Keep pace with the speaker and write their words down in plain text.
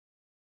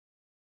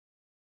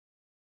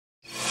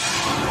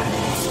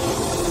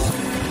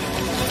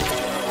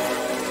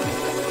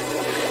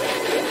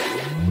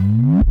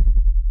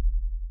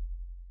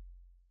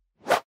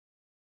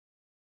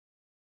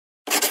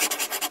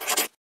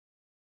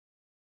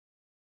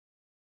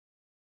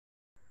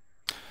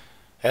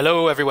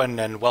Hello, everyone,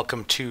 and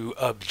welcome to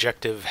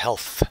Objective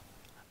Health.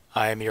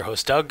 I'm your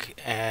host, Doug,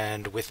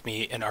 and with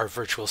me in our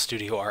virtual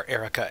studio are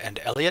Erica and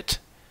Elliot.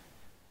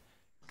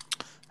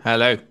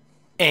 Hello.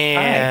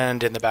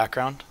 And in the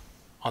background,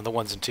 on the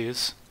ones and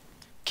twos,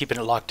 keeping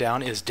it locked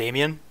down, is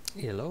Damien.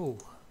 Hello.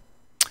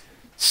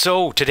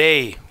 So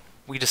today,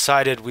 we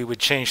decided we would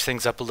change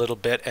things up a little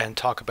bit and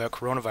talk about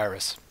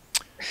coronavirus.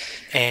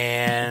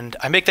 And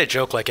I make that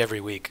joke like every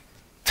week.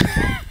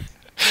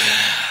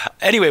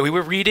 Anyway, we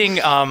were reading,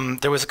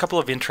 there was a couple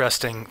of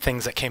interesting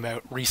things that came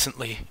out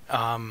recently.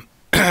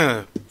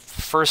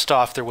 First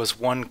off, there was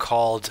one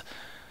called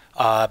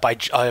by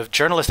a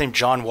journalist named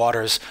John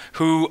Waters,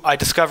 who I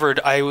discovered,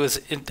 I was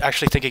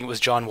actually thinking it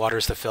was John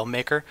Waters, the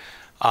filmmaker,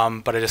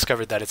 but I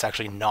discovered that it's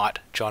actually not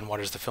John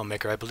Waters, the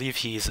filmmaker. I believe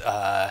he's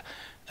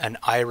an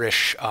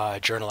Irish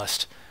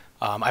journalist.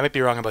 I might be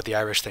wrong about the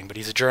Irish thing, but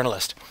he's a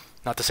journalist,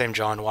 not the same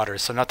John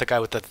Waters, so not the guy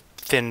with the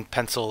thin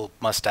pencil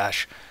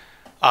mustache.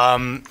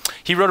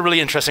 He wrote a really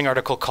interesting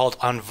article called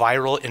On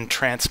Viral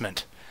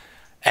Entrancement.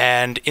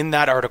 And in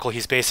that article,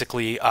 he's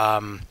basically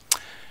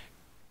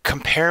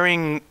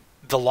comparing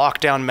the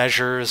lockdown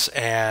measures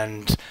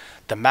and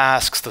the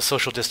masks, the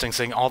social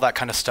distancing, all that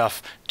kind of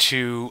stuff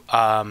to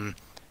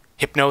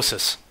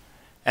hypnosis.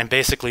 And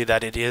basically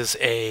that it is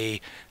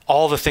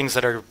all the things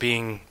that are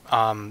being,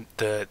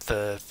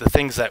 the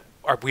things that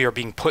we are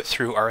being put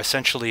through are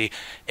essentially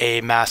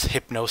a mass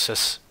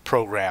hypnosis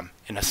program,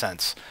 in a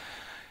sense.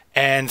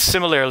 And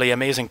similarly,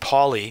 Amazing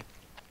Polly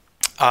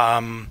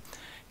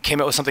came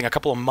out with something a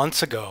couple of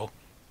months ago,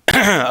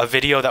 a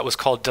video that was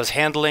called Does the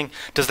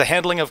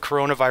Handling of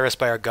Coronavirus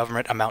by Our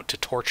Government Amount to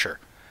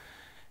Torture?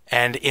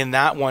 And in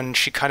that one,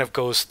 she kind of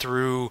goes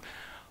through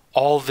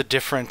all the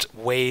different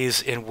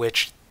ways in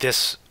which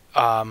this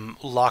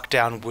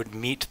lockdown would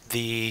meet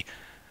the,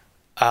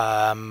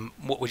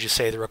 what would you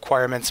say, the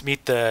requirements,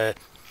 meet the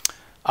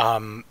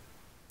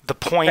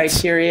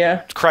points.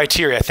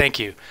 Criteria, thank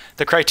you.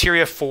 The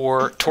criteria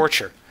for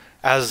torture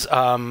as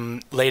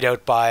laid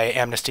out by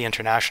Amnesty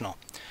International.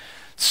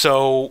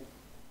 So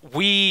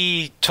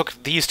we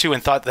took these two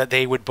and thought that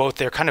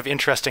they're kind of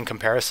interesting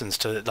comparisons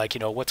to, like,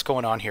 what's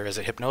going on here? Is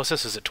it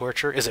hypnosis? Is it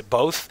torture? Is it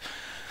both?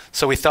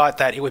 So we thought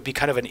that it would be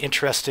kind of an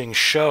interesting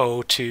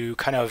show to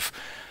kind of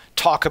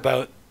talk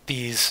about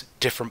these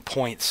different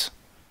points.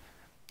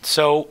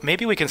 So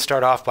maybe we can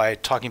start off by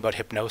talking about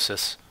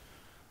hypnosis.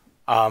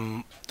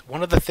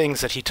 One of the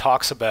things that he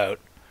talks about,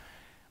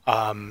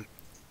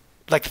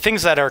 like the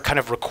things that are kind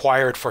of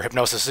required for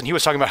hypnosis, and he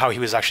was talking about how he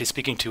was actually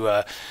speaking to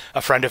a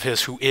friend of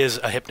his who is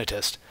a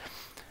hypnotist,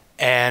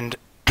 and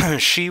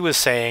she was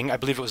saying, I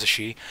believe it was a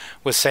she,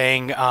 was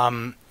saying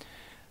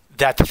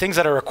that the things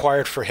that are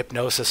required for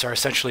hypnosis are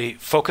essentially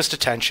focused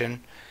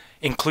attention,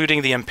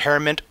 including the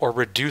impairment or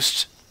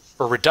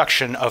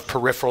reduction of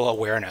peripheral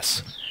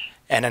awareness,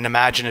 and an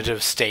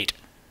imaginative state,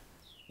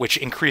 which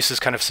increases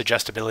kind of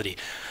suggestibility.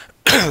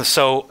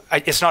 So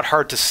it's not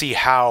hard to see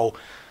how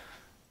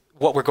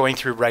what we're going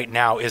through right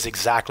now is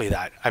exactly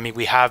that. I mean,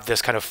 we have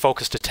this kind of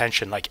focused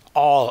attention, like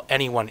all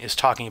anyone is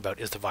talking about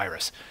is the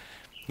virus,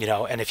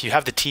 and if you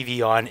have the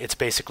TV on, it's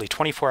basically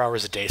 24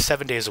 hours a day,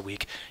 7 days a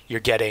week, you're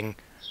getting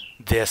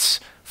this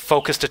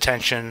focused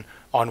attention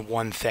on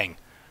one thing.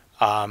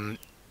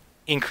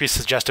 Increased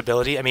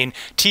suggestibility. I mean,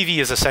 TV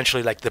is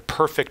essentially like the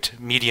perfect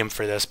medium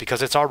for this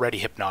because it's already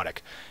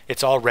hypnotic.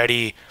 It's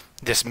already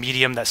this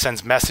medium that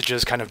sends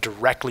messages kind of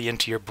directly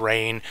into your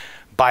brain,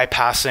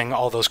 bypassing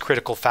all those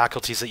critical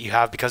faculties that you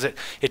have, because it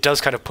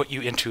does kind of put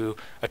you into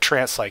a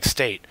trance-like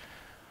state.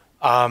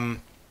 And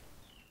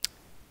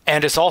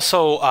it's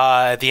also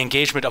the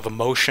engagement of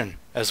emotion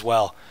as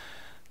well.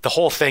 The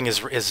whole thing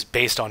is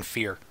based on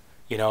fear,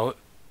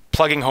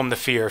 plugging home the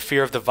fear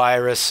of the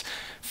virus,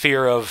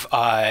 fear of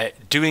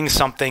doing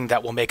something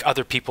that will make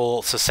other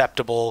people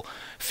susceptible,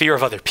 fear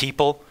of other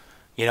people.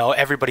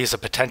 Everybody's a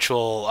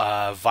potential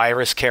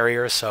virus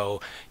carrier, so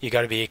you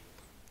got to be,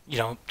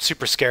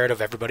 super scared of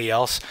everybody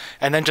else.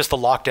 And then just the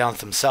lockdowns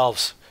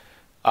themselves,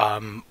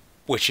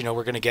 which,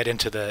 we're going to get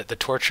into the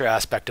torture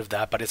aspect of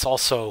that, but it's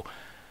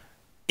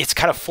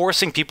kind of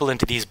forcing people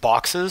into these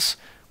boxes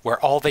where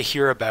all they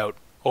hear about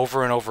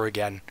over and over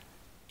again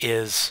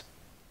is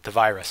the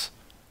virus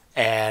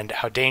and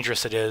how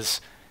dangerous it is,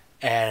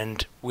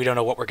 and we don't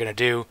know what we're going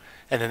to do.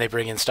 And then they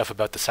bring in stuff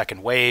about the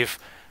second wave,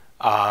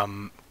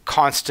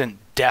 constant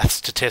death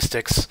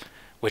statistics,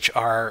 which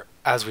are,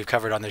 as we've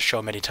covered on this show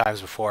many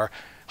times before,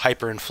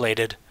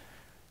 hyperinflated.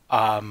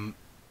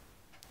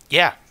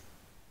 Yeah,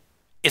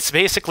 it's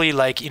basically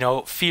like,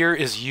 fear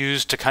is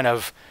used to kind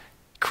of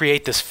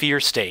create this fear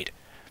state.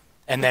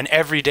 And then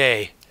every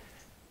day,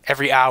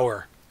 every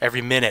hour,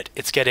 every minute,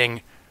 it's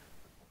getting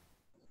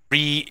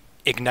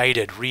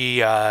reignited,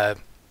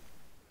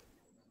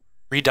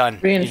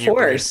 redone.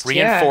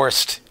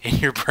 Reinforced in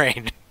your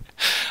brain.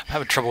 I'm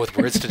having trouble with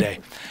words today.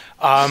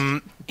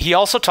 He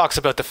also talks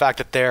about the fact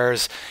that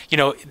there's,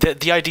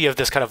 the idea of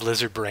this kind of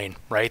lizard brain,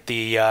 right?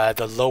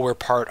 The lower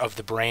part of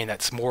the brain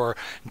that's more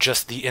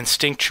just the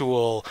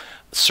instinctual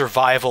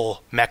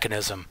survival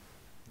mechanism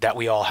that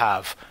we all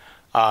have.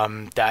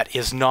 that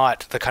is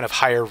not the kind of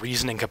higher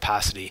reasoning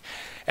capacity,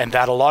 and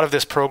that a lot of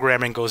this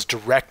programming goes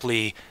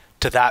directly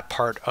to that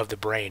part of the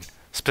brain,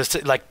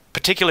 like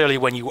particularly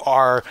when you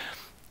are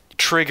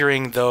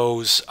triggering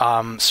those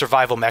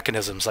survival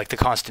mechanisms like the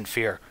constant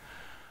fear.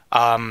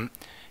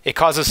 It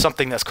causes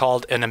something that's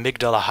called an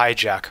amygdala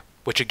hijack,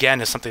 which again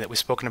is something that we've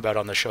spoken about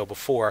on the show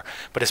before,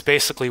 but it's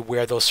basically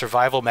where those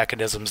survival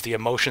mechanisms, the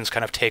emotions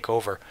kind of take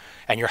over,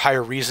 and your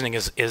higher reasoning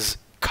is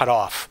cut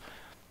off.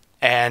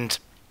 And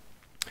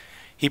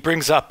he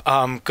brings up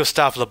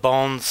Gustave Le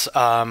Bon's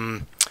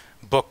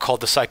book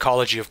called The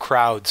Psychology of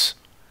Crowds,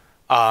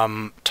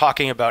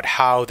 talking about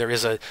how there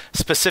is a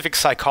specific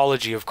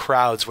psychology of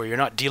crowds where you're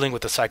not dealing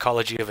with the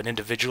psychology of an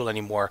individual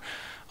anymore.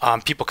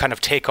 People kind of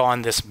take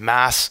on this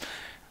mass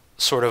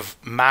sort of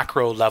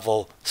macro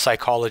level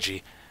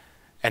psychology,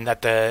 and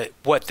that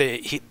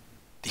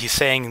he's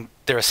saying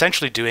they're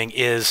essentially doing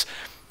is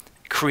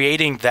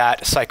creating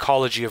that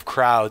psychology of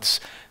crowds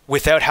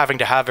without having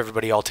to have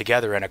everybody all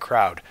together in a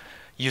crowd,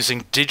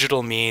 using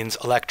digital means,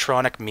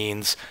 electronic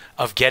means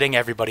of getting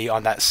everybody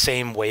on that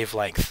same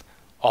wavelength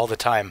all the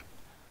time,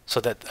 so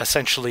that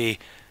essentially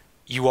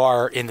you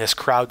are in this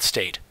crowd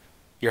state.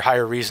 Your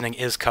higher reasoning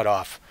is cut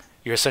off.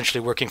 You're essentially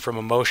working from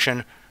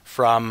emotion,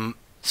 from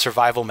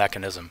survival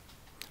mechanism.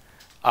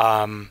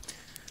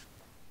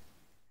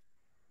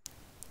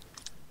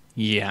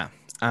 Yeah,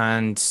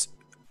 and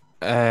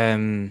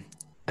a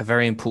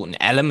very important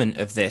element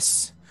of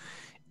this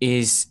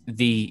is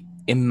the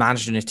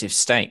imaginative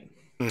state.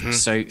 Mm-hmm.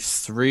 So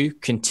through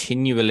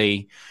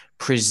continually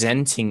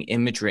presenting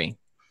imagery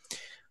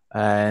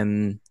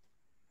of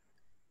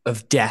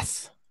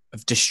death,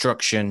 of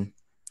destruction,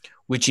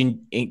 which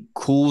it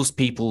calls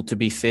people to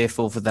be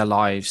fearful for their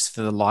lives,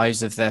 for the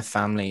lives of their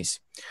families.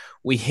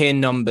 We hear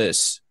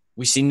numbers.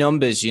 We see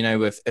numbers,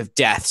 of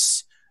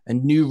deaths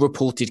and new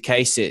reported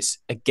cases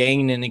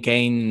again and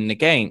again and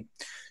again.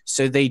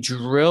 So they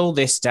drill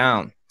this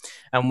down.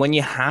 And when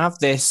you have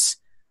this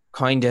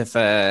kind of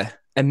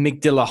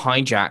amygdala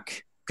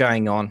hijack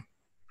going on,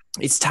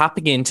 it's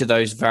tapping into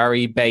those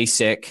very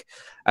basic,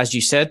 as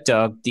you said,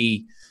 Doug,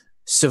 the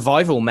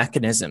survival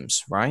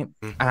mechanisms, right?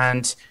 Mm-hmm.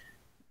 And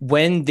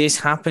when this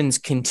happens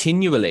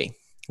continually,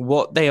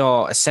 what they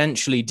are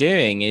essentially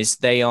doing is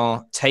they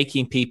are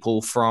taking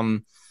people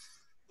from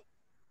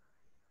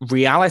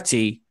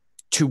reality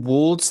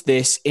towards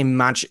this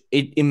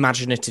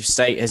imaginative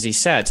state, as he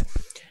said.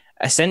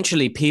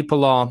 Essentially,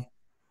 people are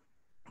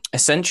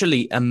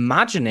essentially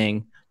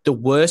imagining the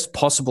worst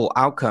possible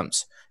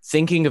outcomes,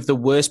 thinking of the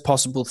worst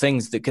possible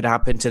things that could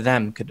happen to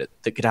them,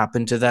 that could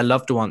happen to their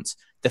loved ones,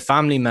 their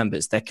family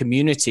members, their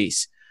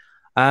communities.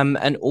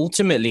 And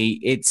ultimately,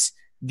 it's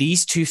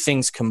these two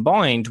things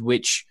combined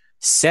which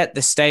set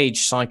the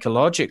stage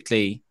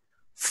psychologically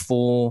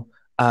for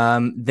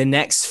the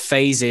next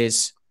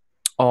phases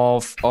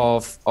of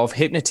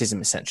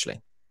hypnotism,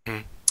 essentially.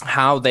 Mm.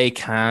 How they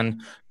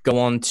can go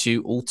on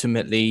to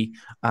ultimately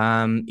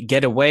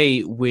get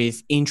away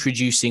with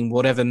introducing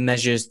whatever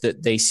measures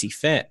that they see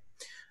fit.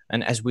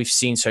 And as we've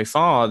seen so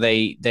far,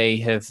 they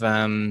have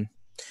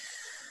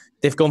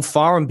they've gone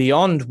far and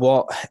beyond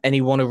what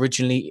anyone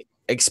originally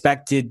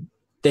expected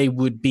they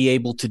would be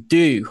able to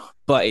do.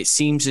 But it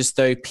seems as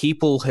though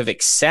people have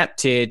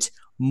accepted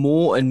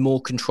more and more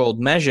controlled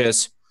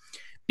measures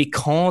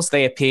because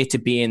they appear to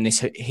be in this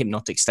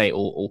hypnotic state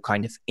or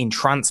kind of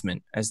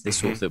entrancement, as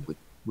this author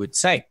would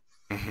say.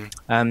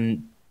 Mm-hmm.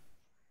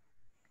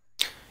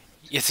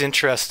 It's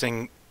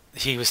interesting.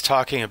 He was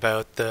talking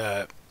about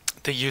the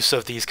use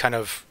of these kind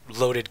of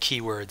loaded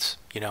keywords,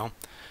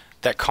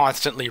 that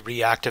constantly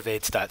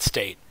reactivates that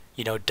state.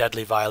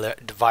 Deadly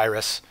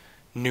virus,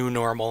 new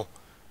normal,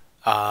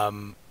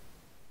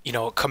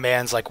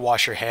 commands like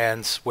wash your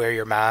hands, wear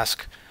your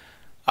mask,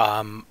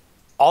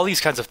 all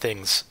these kinds of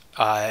things.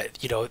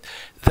 The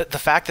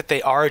fact that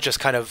they are just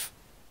kind of,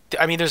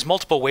 there's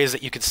multiple ways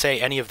that you could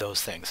say any of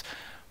those things,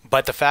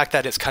 but the fact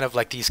that it's kind of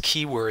like these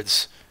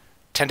keywords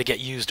tend to get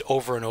used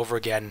over and over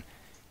again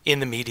in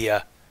the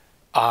media,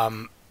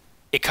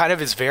 it kind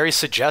of is very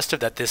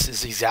suggestive that this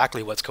is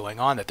exactly what's going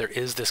on, that there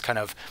is this kind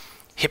of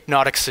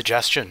hypnotic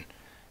suggestion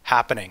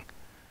happening.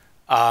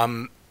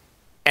 And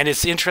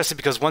it's interesting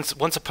because once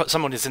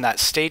someone is in that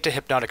state of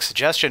hypnotic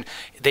suggestion,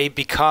 they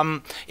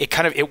become,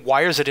 it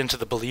wires it into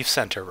the belief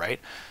center, right?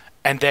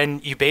 And then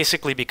you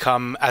basically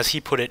become, as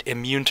he put it,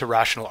 immune to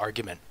rational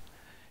argument.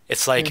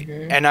 It's like,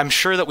 and I'm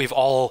sure that we've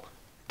all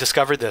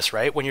discovered this,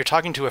 right? When you're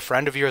talking to a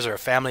friend of yours or a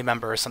family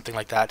member or something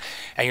like that,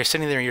 and you're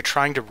sitting there and you're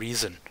trying to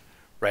reason,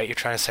 right? You're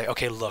trying to say,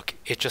 okay, look,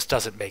 it just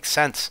doesn't make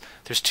sense.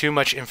 There's too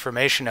much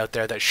information out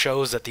there that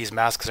shows that these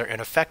masks are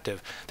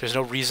ineffective. There's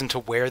no reason to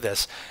wear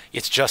this.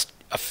 It's just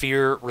a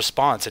fear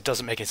response. It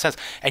doesn't make any sense.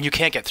 And you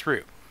can't get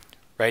through,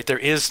 right? There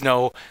is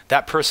no,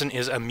 that person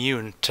is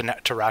immune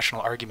to rational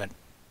argument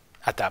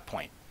at that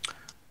point.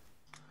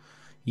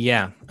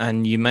 Yeah,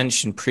 and you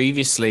mentioned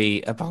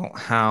previously about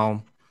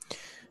how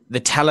the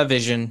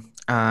television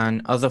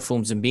and other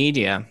forms of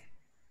media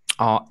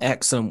are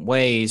excellent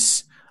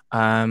ways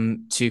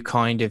to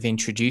kind of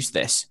introduce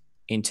this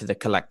into the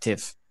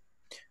collective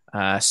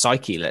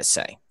psyche, let's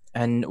say.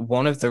 And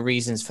one of the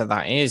reasons for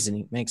that is, and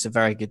he makes a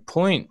very good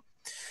point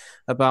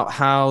about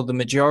how the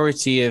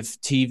majority of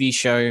TV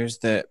shows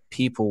that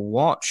people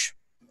watch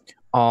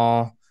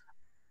are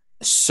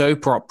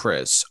soap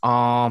operas,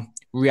 are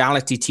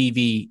reality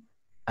TV,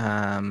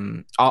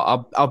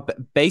 are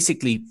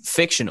basically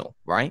fictional,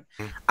 right?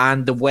 Mm-hmm.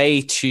 And the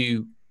way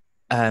to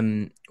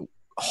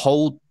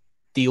hold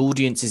the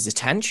audience's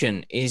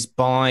attention is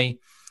by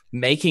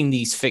making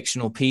these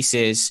fictional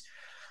pieces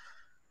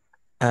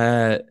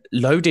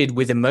loaded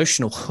with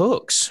emotional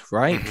hooks,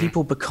 right? Mm-hmm.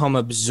 People become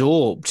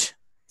absorbed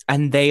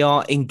and they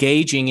are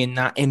engaging in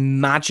that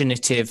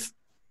imaginative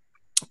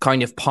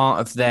kind of part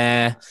of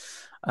their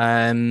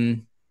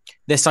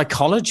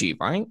psychology,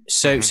 right?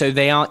 So Mm-hmm. so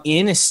they are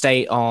in a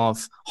state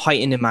of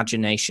heightened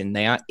imagination.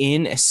 They are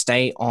in a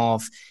state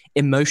of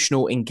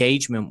emotional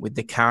engagement with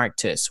the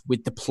characters,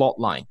 with the plot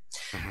line.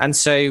 Mm-hmm. And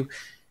so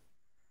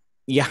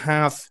you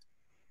have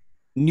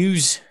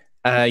news,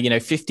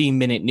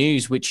 15-minute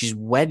news, which is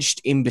wedged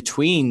in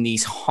between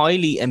these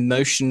highly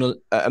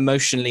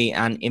emotionally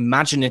and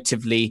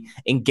imaginatively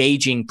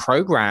engaging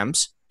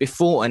programs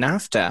before and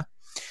after.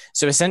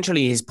 So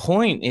essentially his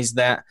point is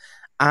that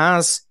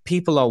as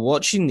people are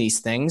watching these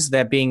things,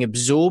 they're being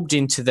absorbed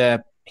into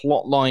the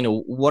plot line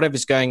or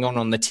whatever's going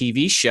on the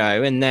TV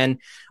show. And then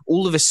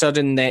all of a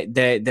sudden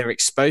they're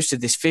exposed to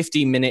this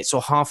 15 minutes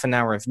or half an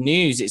hour of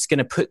news. It's going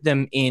to put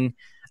them in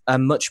a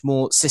much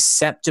more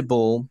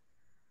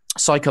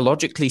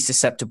psychologically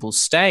susceptible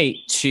state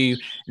to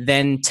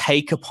then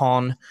take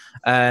upon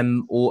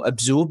or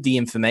absorb the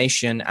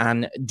information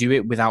and do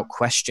it without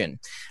question.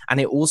 And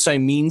it also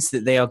means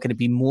that they are going to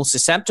be more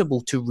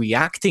susceptible to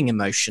reacting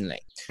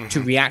emotionally, mm-hmm.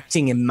 to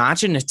reacting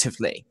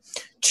imaginatively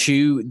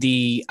to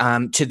the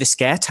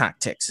scare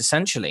tactics,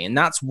 essentially. And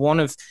that's one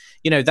of,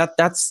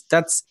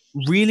 that's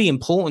really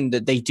important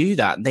that they do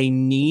that. They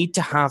need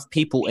to have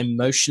people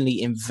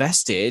emotionally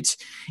invested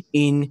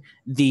in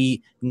the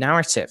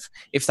narrative.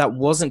 If that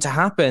wasn't to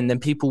happen,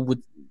 then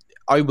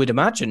I would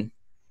imagine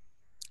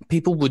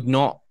people would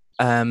not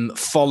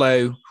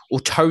follow or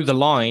toe the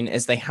line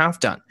as they have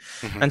done.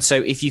 Mm-hmm. And so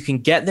if you can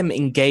get them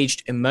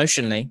engaged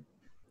emotionally,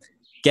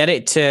 get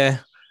it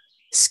to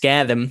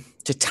scare them,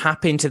 to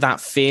tap into that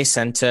fear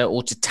center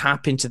or to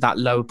tap into that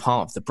lower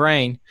part of the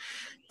brain,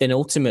 then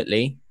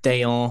ultimately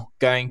they are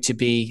going to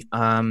be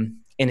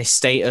in a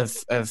state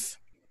of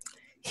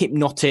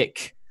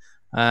hypnotic,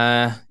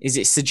 is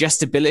it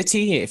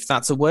suggestibility, if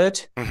that's a word?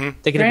 Mm-hmm.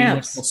 They're going to be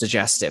much more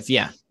suggestive.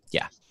 Yeah,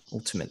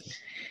 ultimately.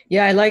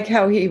 Yeah, I like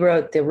how he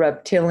wrote the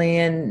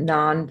reptilian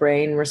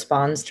non-brain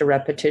responds to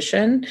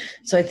repetition.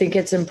 So I think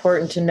it's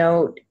important to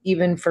note,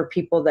 even for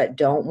people that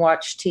don't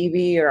watch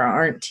TV or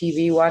aren't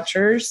TV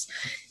watchers,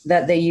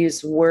 that they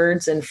use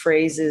words and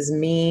phrases,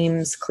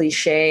 memes,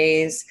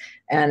 cliches,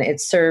 and it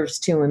serves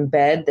to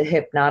embed the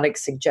hypnotic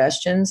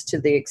suggestions to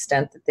the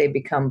extent that they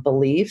become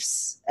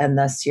beliefs, and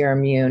thus you're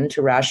immune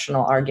to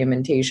rational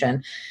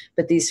argumentation.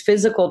 But these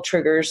physical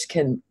triggers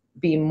can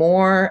be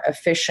more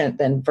efficient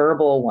than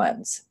verbal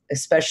ones,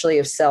 especially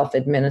if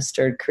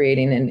self-administered,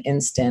 creating an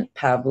instant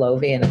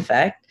Pavlovian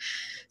effect.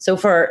 So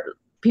for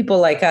people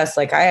like us,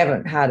 like I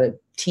haven't had a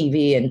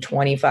TV in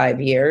 25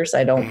 years.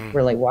 I don't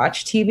really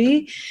watch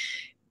TV,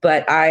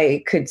 but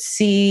I could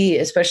see,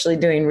 especially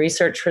doing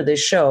research for this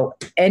show,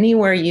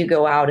 anywhere you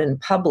go out in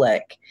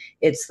public,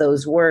 it's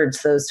those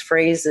words, those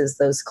phrases,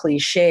 those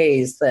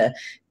cliches, the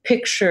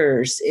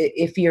pictures.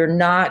 If you're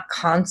not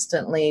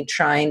constantly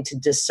trying to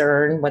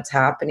discern what's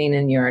happening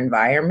in your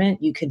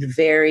environment, you could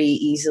very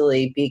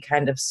easily be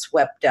kind of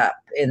swept up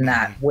in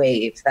that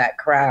wave, that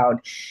crowd.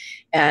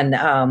 And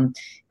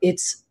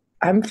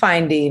I'm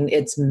finding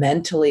it's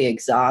mentally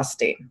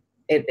exhausting.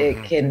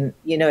 It can,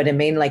 you know what I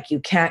mean? Like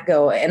you can't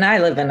go, and I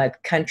live in a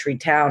country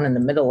town in the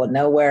middle of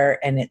nowhere,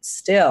 and it's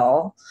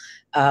still,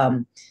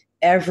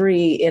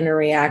 every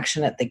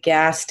interaction at the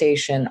gas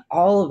station,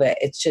 all of it,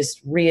 it's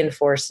just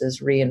reinforces.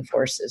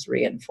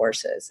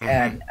 Mm-hmm.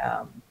 And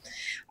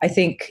I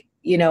think,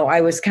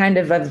 I was kind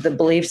of the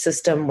belief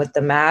system with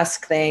the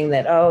mask thing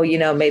that,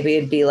 maybe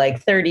it'd be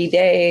like 30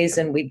 days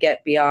and we'd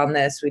get beyond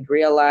this. We'd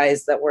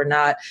realize that we're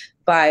not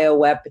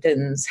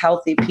bioweapons.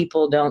 Healthy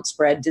people don't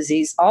spread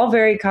disease, all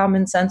very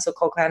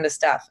commonsensical kind of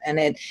stuff.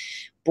 And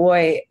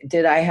boy,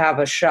 did I have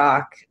a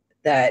shock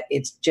that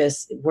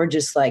we're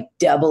just like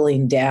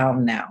doubling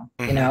down now,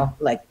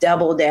 like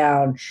double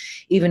down,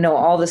 even though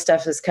all the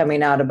stuff is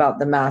coming out about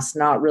the mask,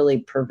 not really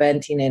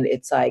preventing it.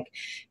 It's like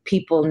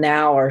people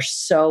now are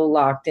so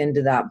locked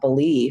into that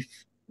belief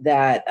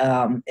that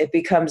it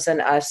becomes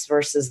an us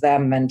versus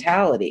them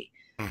mentality.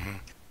 Mm-hmm.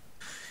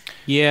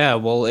 Yeah,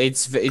 well,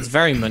 it's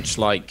very much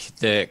like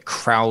the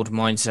crowd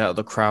mindset or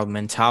the crowd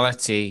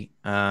mentality,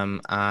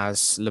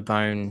 as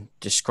LeBone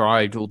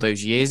described all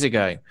those years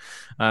ago.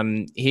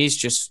 Here's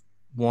just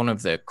one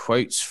of the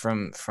quotes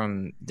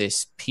from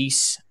this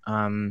piece.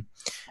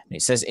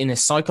 It says, in a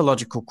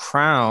psychological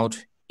crowd,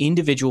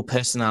 individual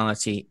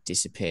personality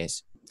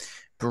disappears.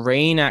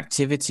 Brain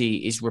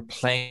activity is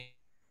replaced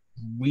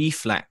with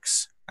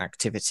reflex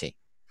activity.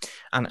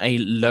 and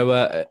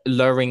a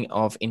lowering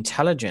of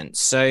intelligence.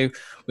 So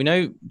we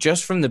know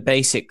just from the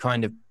basic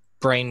kind of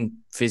brain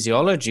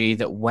physiology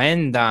that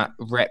when that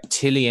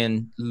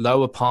reptilian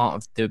lower part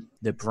of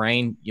the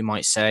brain, you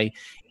might say,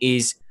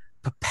 is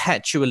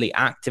perpetually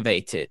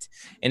activated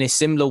in a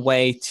similar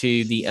way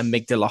to the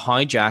amygdala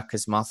hijack,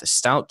 as Martha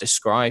Stout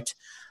described,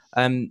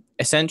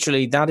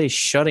 essentially that is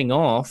shutting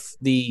off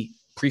the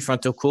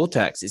prefrontal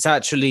cortex. It's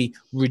actually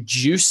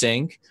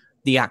reducing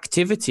the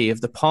activity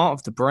of the part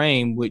of the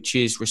brain which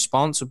is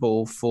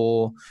responsible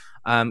for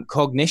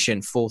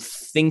cognition, for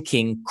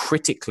thinking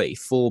critically,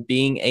 for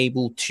being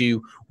able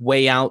to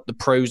weigh out the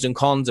pros and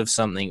cons of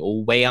something,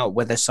 or weigh out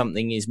whether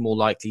something is more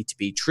likely to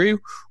be true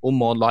or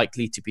more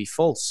likely to be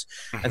false.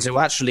 And so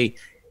actually,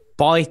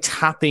 by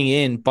tapping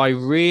in, by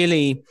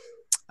really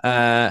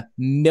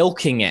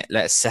milking it,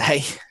 let's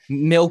say,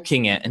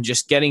 milking it and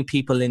just getting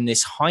people in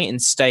this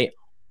heightened state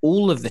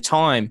all of the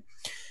time,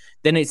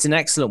 then it's an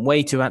excellent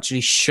way to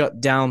actually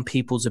shut down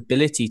people's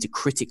ability to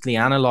critically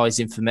analyze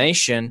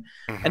information.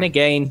 And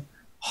again,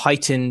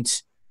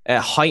 heightens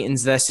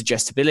their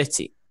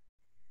suggestibility.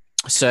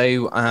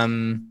 So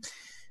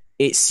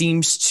it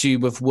seems to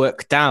have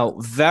worked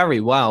out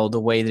very well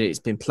the way that it's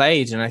been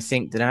played. And I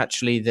think that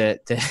actually the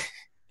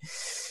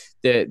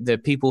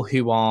people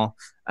who are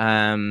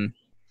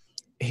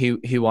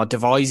who are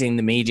devising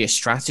the media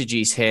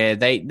strategies here,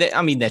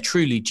 I mean, they're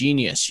truly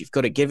genius. You've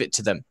got to give it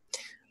to them.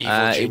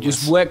 It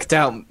was worked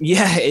out.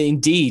 Yeah,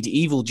 indeed,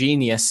 evil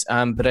genius.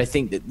 But I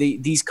think that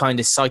these kind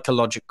of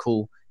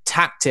psychological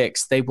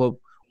tactics, they were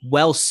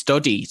well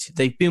studied.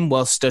 They've been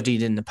well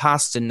studied in the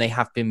past, and they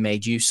have been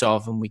made use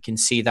of. And we can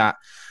see that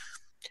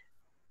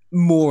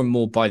more and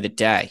more by the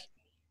day.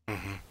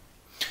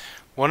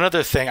 One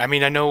other thing, I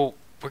mean, I know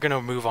we're going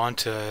to move on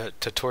to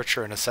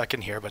torture in a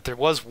second here, but there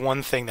was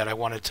one thing that I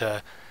wanted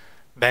to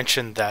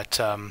mention that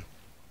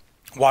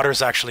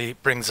Waters actually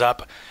brings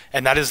up,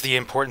 and that is the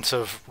importance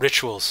of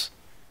rituals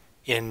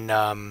in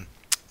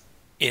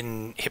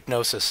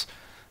hypnosis,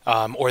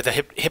 or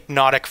the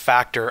hypnotic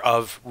factor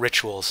of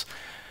rituals.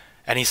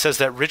 And he says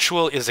that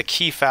ritual is a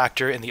key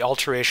factor in the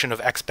alteration of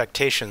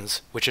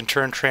expectations, which in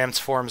turn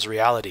transforms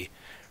reality.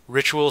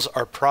 Rituals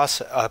are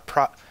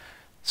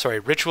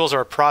rituals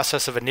are a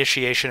process of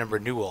initiation and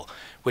renewal,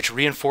 which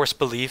reinforce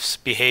beliefs,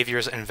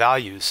 behaviors, and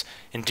values,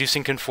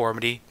 inducing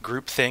conformity,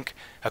 groupthink,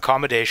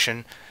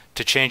 accommodation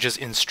to changes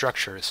in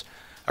structures,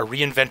 a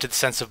reinvented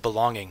sense of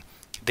belonging.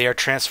 They are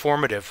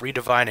transformative,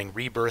 redefining,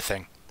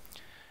 rebirthing.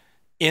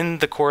 In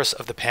the course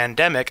of the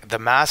pandemic, the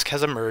mask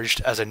has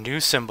emerged as a new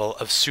symbol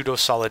of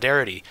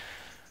pseudo-solidarity,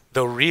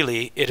 though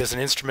really it is an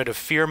instrument of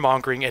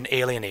fear-mongering and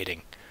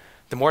alienating.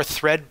 The more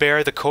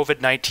threadbare the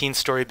COVID-19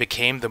 story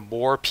became, the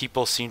more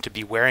people seemed to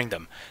be wearing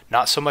them,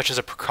 not so much as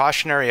a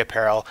precautionary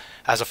apparel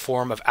as a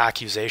form of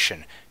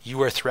accusation.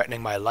 You are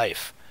threatening my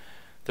life.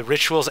 The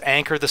rituals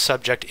anchor the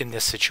subject in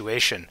this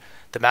situation.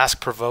 The mask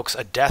provokes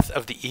a death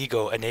of the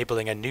ego,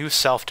 enabling a new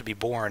self to be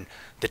born,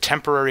 the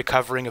temporary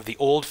covering of the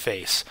old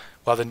face,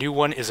 while the new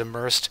one is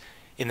immersed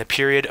in the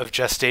period of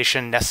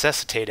gestation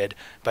necessitated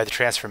by the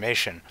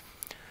transformation.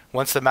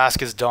 Once the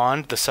mask is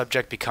donned, the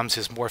subject becomes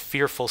his more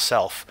fearful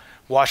self.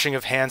 Washing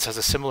of hands has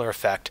a similar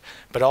effect,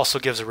 but also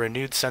gives a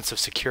renewed sense of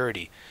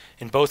security.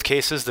 In both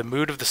cases, the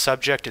mood of the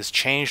subject is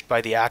changed by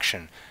the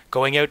action,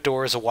 going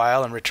outdoors a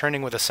while and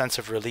returning with a sense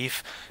of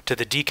relief to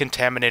the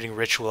decontaminating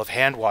ritual of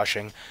hand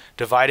washing,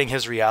 dividing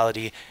his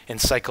reality in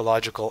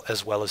psychological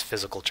as well as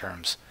physical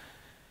terms.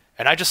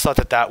 And I just thought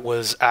that that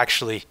was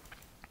actually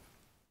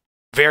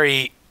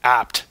very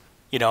apt.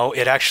 You know,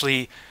 it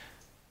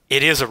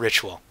is a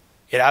ritual.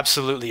 It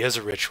absolutely is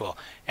a ritual.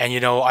 And,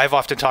 you know, I've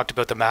often talked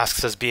about the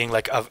masks as being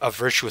like a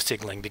virtue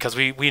signaling, because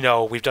we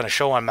know, we've done a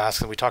show on masks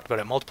and we talked about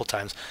it multiple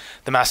times.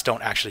 The masks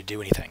don't actually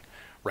do anything,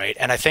 right?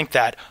 And I think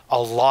that a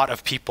lot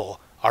of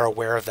people are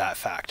aware of that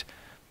fact.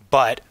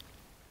 But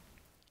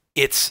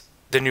it's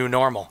the new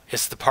normal.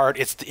 It's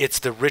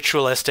the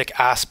ritualistic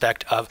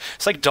aspect of,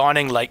 it's like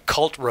donning like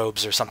cult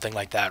robes or something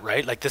like that,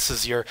 right? Like this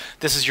is your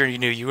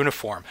new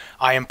uniform.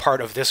 I am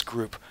part of this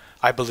group.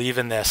 I believe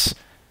in this,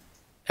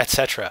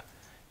 etc.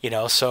 You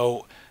know,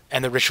 so,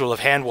 and the ritual of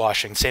hand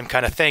washing, same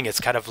kind of thing. It's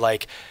kind of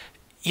like,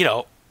 you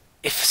know,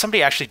 if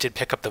somebody actually did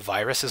pick up the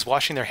virus, is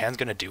washing their hands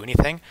going to do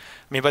anything?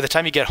 I mean, by the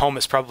time you get home,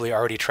 it's probably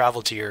already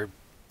traveled to your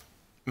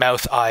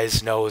mouth,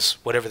 eyes, nose,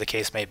 whatever the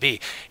case may be.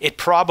 It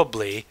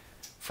probably,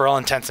 for all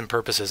intents and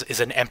purposes, is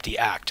an empty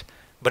act.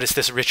 But it's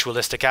this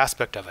ritualistic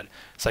aspect of it.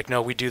 It's like,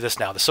 no, we do this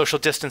now. The social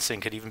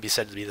distancing could even be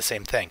said to be the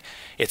same thing.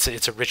 It's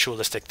a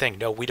ritualistic thing.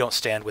 No, we don't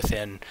stand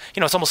within,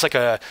 you know, it's almost like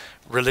a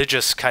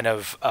religious kind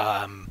of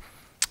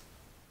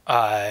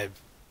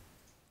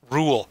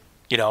rule,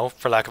 you know,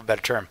 for lack of a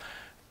better term.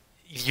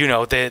 You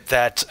know,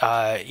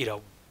 that you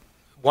know,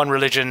 one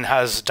religion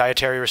has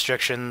dietary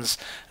restrictions,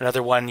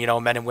 another one, you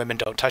know, men and women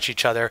don't touch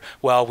each other.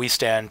 Well, we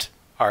stand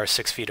our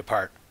 6 feet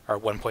apart, or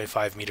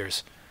 1.5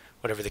 meters,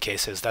 whatever the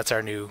case is. That's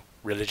our new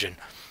religion.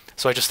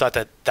 So I just thought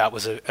that that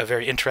was a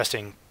very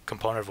interesting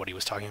component of what he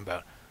was talking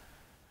about.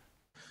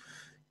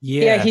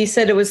 Yeah, he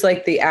said it was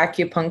like the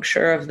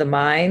acupuncture of the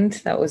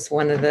mind. That was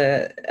one of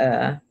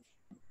the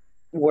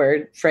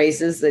word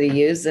phrases that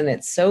he used. And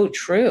it's so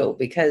true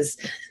because,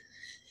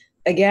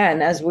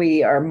 again, as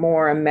we are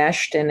more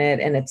enmeshed in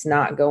it and it's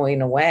not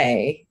going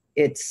away,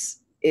 it's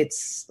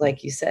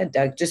like you said,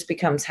 Doug, just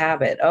becomes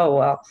habit. Oh,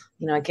 well,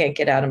 I can't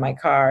get out of my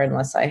car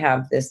unless I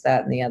have this,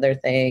 that, and the other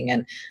thing.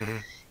 And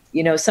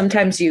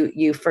sometimes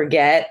you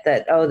forget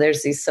that,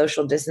 there's these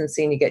social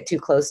distancing, you get too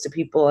close to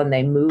people and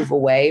they move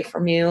away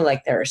from you,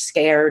 like they're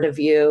scared of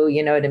you,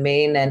 you know what I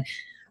mean? And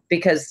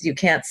because you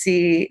can't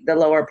see the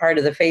lower part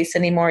of the face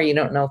anymore, you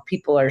don't know if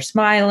people are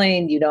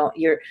smiling,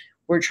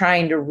 we're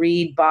trying to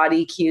read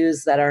body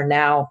cues that are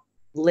now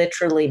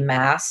literally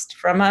masked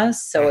from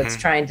us. So it's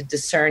trying to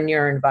discern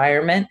your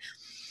environment.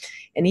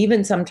 And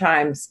even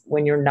sometimes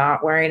when you're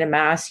not wearing a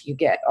mask, you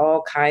get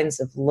all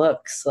kinds of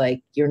looks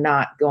like you're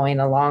not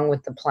going along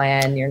with the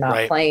plan. You're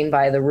not playing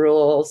by the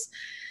rules.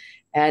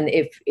 And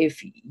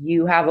if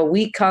you have a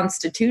weak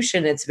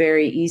constitution, it's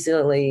very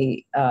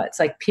easily, it's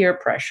like peer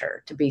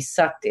pressure to be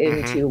sucked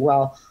into,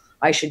 well,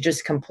 I should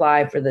just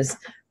comply for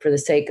the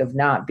sake of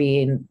not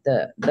being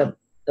the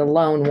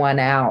lone one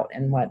out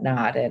and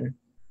whatnot. And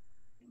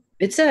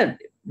it's a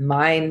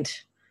mind,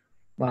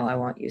 well, I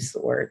won't use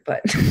the word,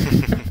 but...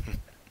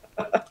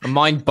 A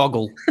mind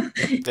boggle.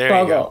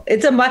 There you go.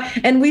 It's a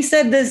mind, and we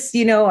said this,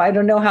 I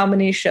don't know how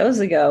many shows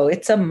ago.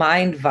 It's a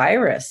mind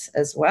virus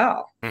as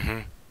well.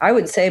 I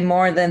would say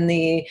more than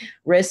the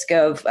risk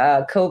of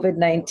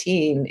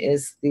COVID-19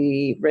 is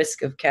the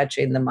risk of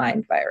catching the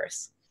mind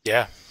virus.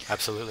 Yeah,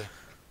 absolutely.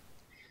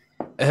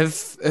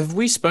 Have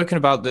we spoken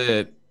about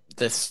the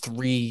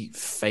 3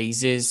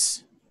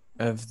 phases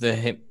of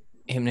the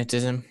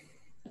hypnotism?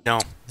 No.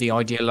 The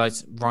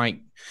idealized,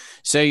 right?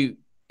 So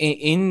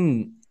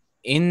in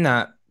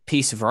that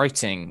piece of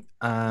writing,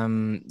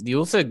 the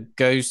author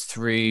goes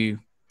through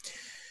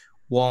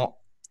what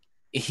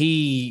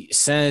he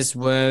says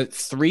were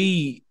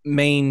 3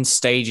 main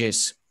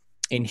stages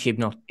in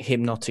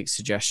hypnotic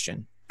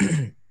suggestion.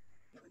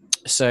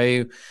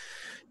 So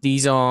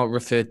these are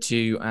referred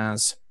to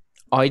as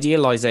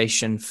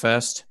idealization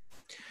first,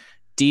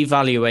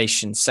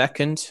 devaluation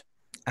second,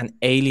 and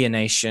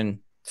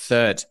alienation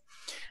third.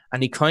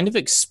 And he kind of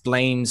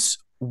explains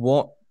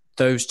what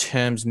those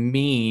terms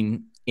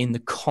mean in the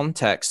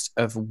context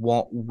of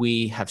what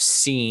we have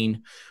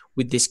seen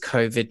with this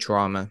COVID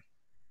drama.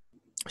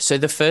 So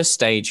the first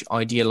stage,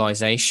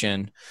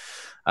 idealization,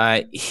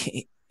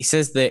 he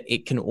says that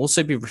it can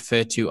also be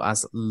referred to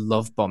as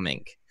love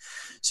bombing.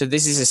 So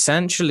this is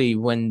essentially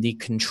when the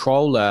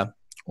controller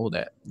or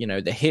the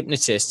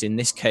hypnotist, in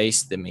this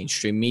case, the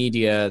mainstream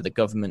media, the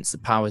governments, the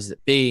powers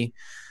that be,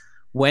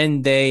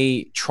 when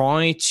they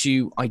try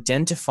to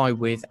identify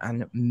with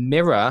and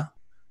mirror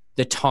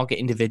the target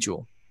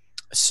individual.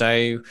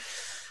 So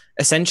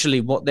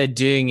essentially what they're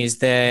doing is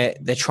they're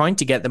trying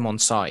to get them on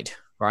side,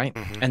 right?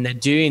 And they're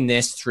doing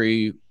this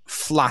through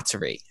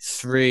flattery,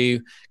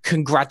 through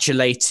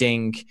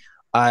congratulating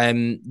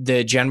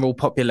the general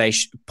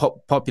populace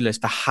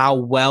for how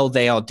well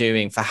they are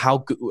doing, for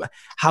how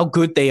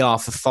good they are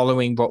for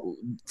following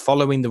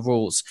the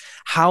rules,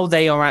 how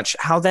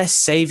they're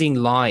saving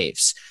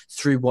lives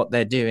through what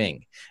they're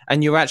doing.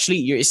 And you're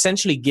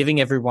essentially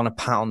giving everyone a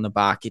pat on the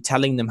back. You're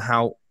telling them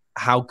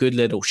how good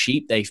little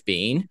sheep they've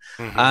been.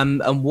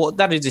 And what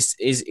that is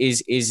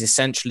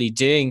essentially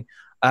doing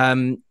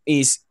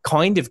is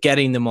kind of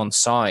getting them on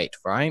side,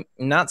 right?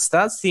 And that's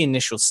the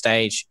initial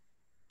stage.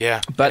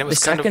 Yeah. But the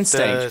second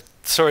stage...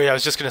 Sorry, I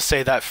was just going to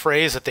say that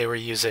phrase that they were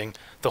using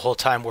the whole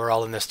time, we're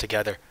all in this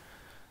together.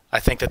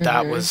 I think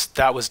that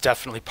was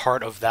definitely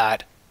part of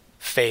that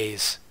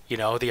phase,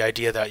 the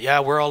idea that, yeah,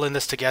 we're all in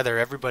this together,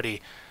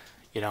 everybody,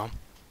 we're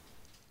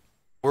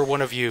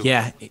one of you.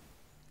 Yeah.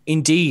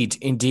 Indeed.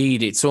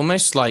 It's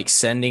almost like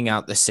sending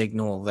out the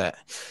signal that,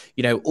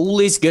 all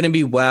is going to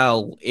be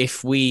well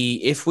if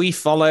we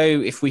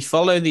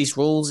follow these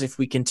rules, if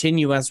we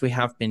continue as we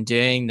have been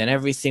doing, then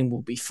everything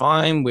will be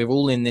fine. We're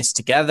all in this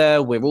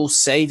together. We're all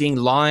saving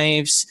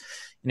lives.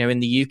 In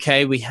the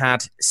UK, we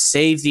had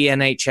save the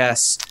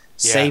NHS,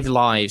 save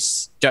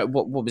lives.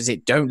 What was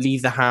it? Don't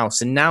leave the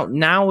house. And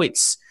now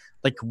it's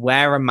like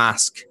wear a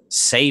mask,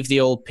 save the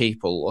old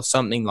people or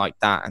something like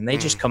that. And they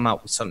just come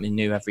out with something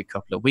new every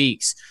couple of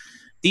weeks.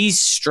 These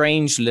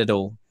strange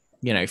little,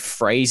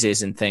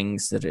 phrases and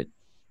things that are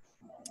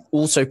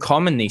also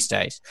common these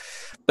days.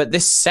 But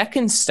this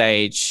second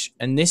stage,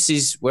 and this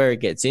is where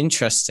it gets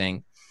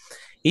interesting,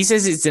 he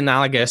says it's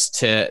analogous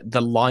to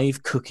the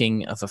live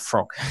cooking of a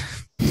frog.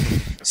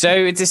 So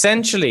it's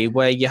essentially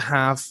where you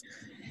have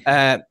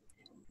a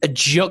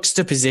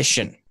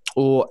juxtaposition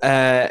or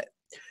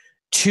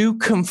two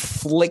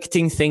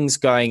conflicting things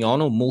going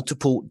on, or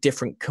multiple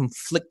different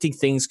conflicting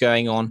things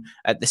going on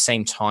at the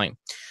same time.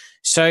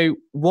 So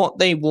what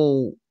they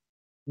will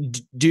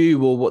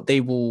do, or what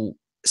they will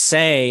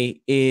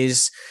say,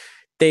 is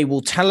they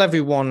will tell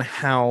everyone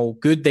how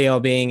good they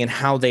are being and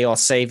how they are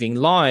saving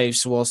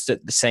lives, whilst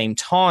at the same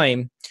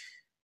time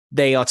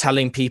they are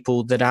telling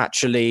people that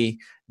actually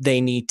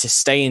they need to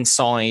stay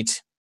inside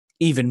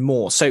even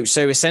more. So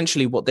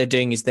essentially what they're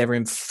doing is they're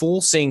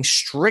enforcing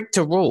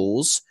stricter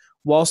rules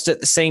whilst at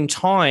the same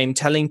time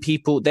telling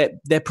people that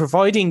they're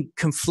providing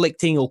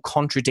conflicting or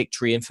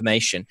contradictory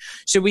information.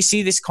 So we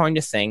see this kind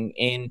of thing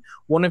in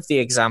one of the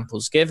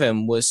examples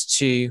given was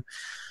to,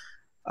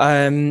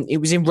 it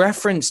was in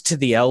reference to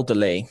the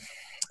elderly.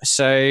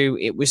 So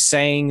it was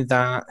saying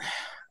that,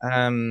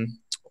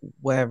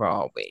 where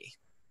are we?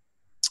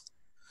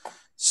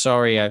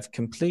 Sorry, I've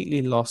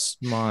completely lost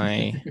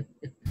my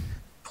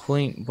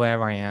point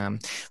where I am.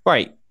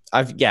 Right.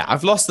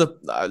 I've lost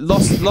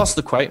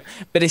the quote,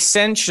 but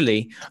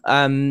essentially,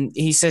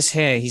 he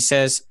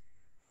says,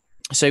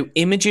 so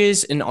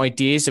images and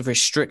ideas of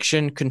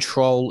restriction,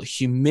 control,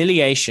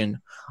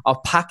 humiliation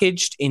are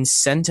packaged in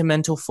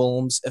sentimental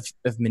forms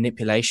of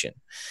manipulation.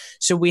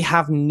 So we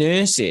have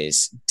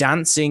nurses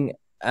dancing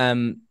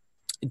amidst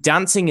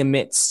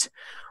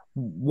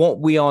what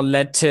we are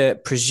led to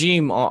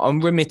presume are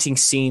unremitting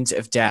scenes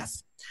of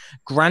death.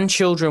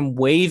 Grandchildren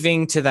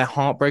waving to their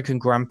heartbroken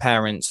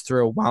grandparents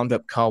through a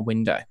wound-up car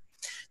window.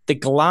 The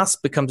glass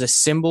becomes a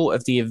symbol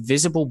of the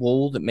invisible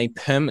wall that may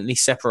permanently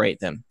separate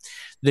them.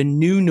 The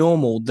new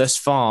normal thus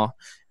far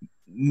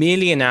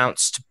merely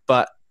announced,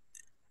 but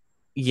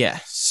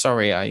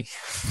sorry,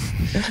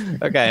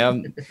 okay,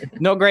 I'm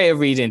not great at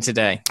reading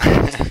today.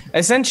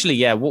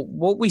 Essentially,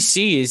 what we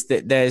see is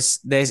that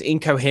there's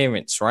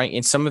incoherence, right,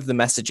 in some of the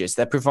messages.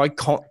 They provide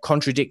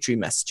contradictory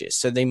messages.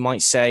 So they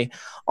might say,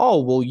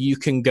 oh, well, you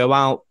can go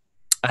out,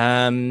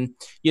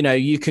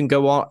 you can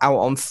go out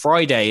on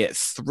Friday at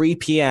 3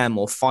 p.m.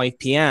 or 5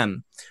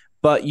 p.m.,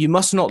 but you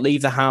must not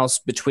leave the house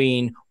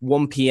between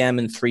 1 p.m.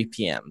 and 3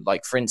 p.m.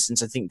 Like, for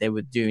instance, I think they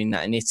were doing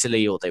that in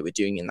Italy, or they were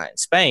doing that in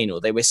Spain,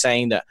 or they were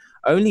saying that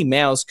only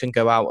males can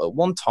go out at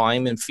one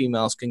time and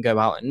females can go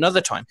out at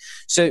another time.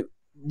 So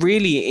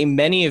really, in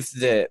many of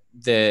the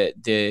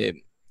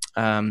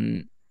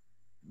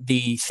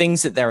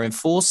things that they're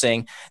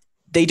enforcing,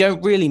 they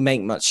don't really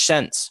make much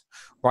sense,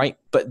 right?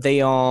 But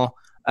they are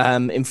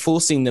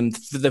enforcing them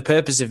for the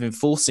purpose of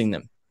enforcing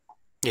them.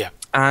 Yeah.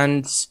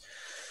 And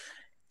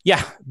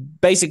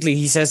basically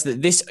he says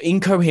that this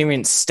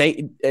incoherent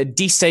state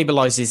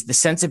destabilizes the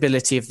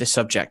sensibility of the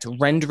subject,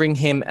 rendering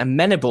him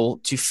amenable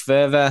to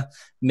further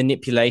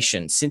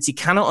manipulation. Since he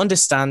cannot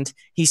understand,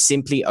 he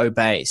simply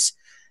obeys.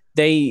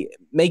 They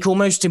make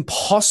almost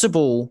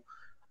impossible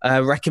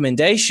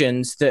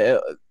recommendations that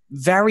are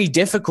very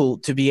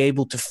difficult to be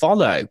able to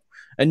follow,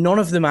 and none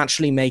of them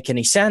actually make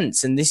any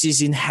sense. And this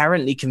is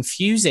inherently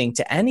confusing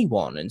to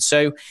anyone. And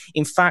so,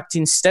 in fact,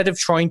 instead of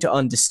trying to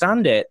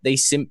understand it, they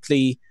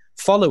simply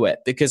follow it,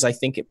 because I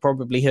think it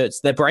probably hurts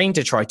their brain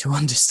to try to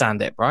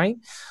understand it, right?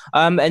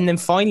 And then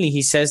finally,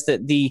 he says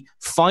that the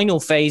final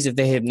phase of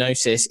the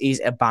hypnosis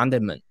is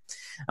abandonment.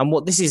 And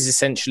what this is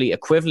essentially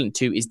equivalent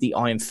to is the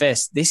iron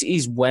fist. This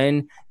is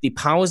when the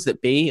powers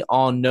that be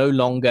are no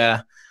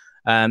longer,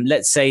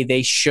 let's say,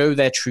 they show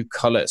their true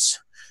colors.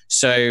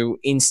 So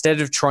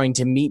instead of trying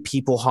to meet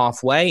people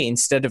halfway,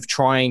 instead of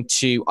trying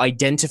to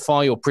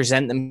identify or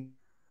present them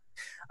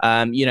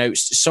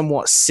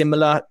somewhat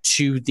similar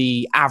to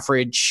the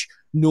average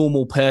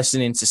normal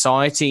person in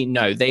society,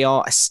 no, they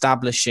are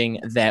establishing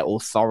their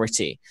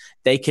authority.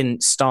 They can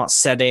start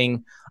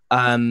setting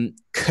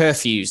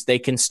curfews. They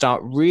can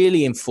start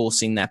really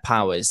enforcing their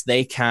powers.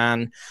 They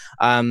can,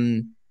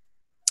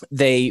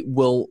 they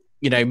will,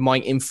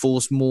 might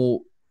enforce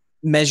more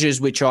measures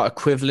which are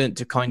equivalent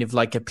to kind of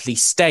like a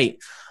police state.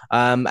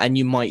 And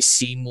you might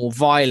see more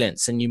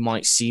violence, and you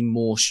might see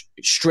more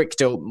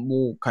stricter,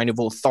 more kind of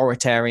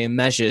authoritarian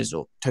measures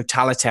or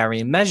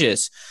totalitarian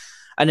measures.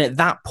 And at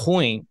that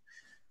point,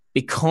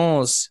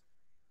 because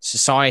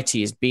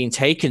society is being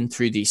taken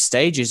through these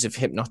stages of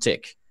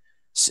hypnotic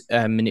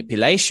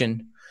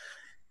manipulation,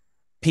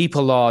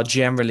 people are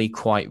generally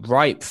quite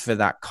ripe for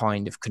that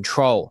kind of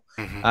control.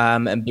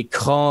 Mm-hmm. And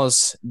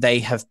because they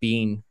have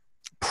been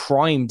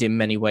primed in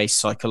many ways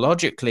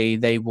psychologically,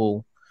 they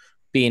will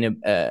be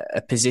in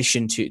a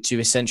position to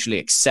essentially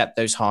accept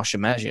those harsher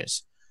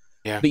measures.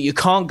 Yeah. But you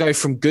can't go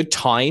from good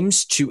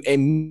times to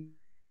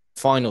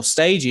final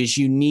stages.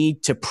 You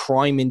need to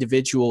prime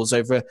individuals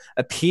over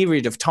a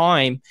period of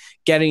time,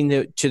 getting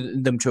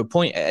them to a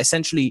point,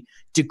 essentially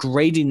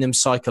degrading them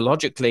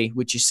psychologically,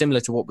 which is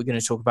similar to what we're going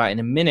to talk about in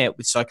a minute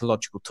with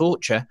psychological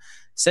torture,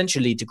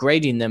 essentially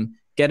degrading them,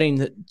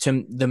 getting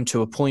them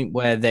to a point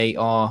where they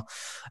are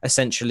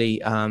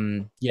essentially,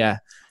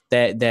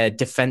 their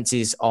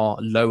defenses are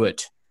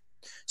lowered.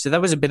 So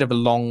that was a bit of a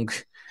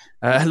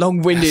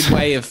long-winded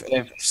way of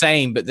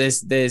saying, but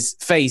there's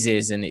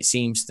phases, and it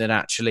seems that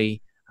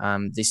actually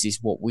this is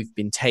what we've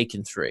been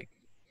taken through.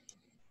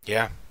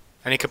 Yeah,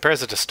 and he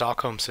compares it to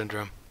Stockholm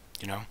syndrome.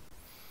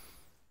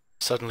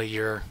 Suddenly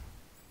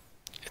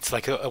it's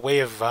like a way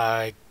of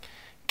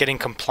getting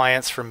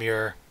compliance from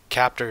your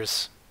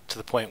captors to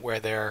the point where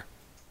they're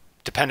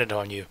dependent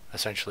on you,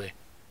 essentially.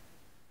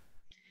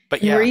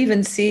 But yeah, we're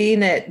even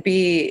seeing it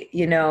be,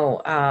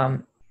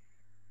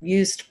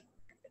 used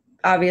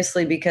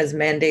obviously because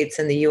mandates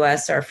in the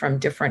US are from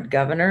different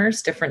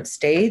governors, different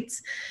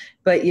states.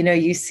 But,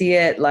 you see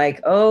it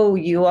like, oh,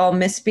 you all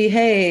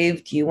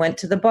misbehaved. You went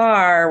to the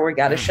bar. We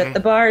got to shut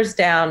the bars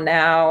down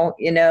now,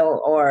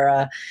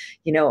 or,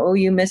 oh,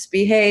 you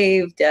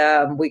misbehaved.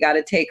 We got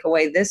to take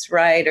away this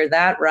right or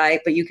that right.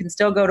 But you can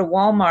still go to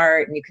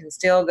Walmart and you can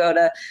still go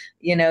to,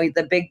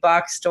 the big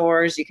box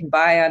stores. You can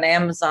buy on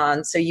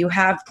Amazon. So you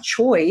have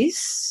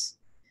choice,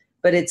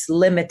 but it's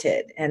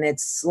limited, and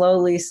it's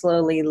slowly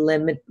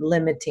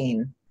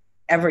limiting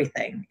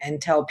everything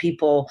until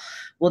people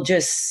will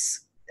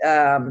just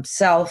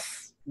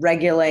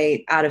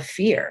self-regulate out of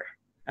fear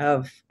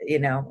of,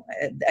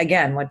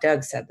 again, what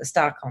Doug said, the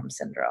Stockholm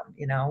syndrome.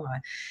 I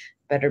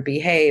better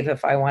behave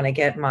if I want to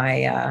get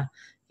my,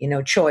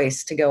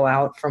 choice to go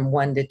out from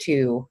 1 to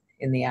 2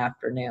 in the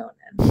afternoon.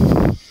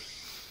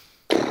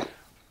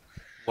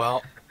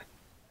 Well,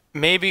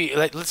 maybe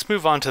let's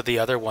move on to the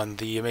other one,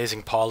 the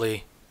Amazing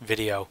Polly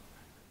video,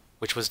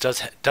 which was does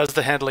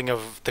the handling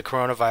of the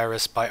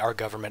coronavirus by our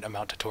government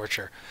amount to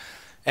torture?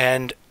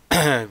 And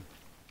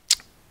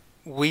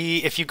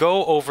if you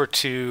go over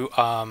to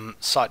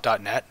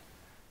sot.net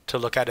to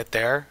look at it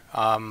there,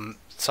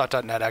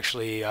 sot.net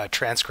actually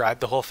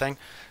transcribed the whole thing.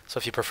 So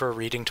if you prefer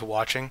reading to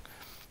watching,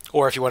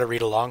 or if you want to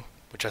read along,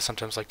 which I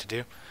sometimes like to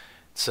do,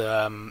 it's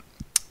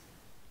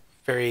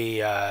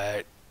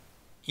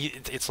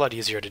it's a lot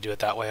easier to do it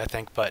that way, I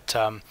think. But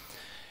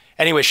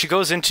anyway, she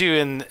goes into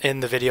in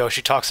the video,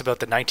 she talks about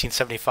the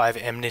 1975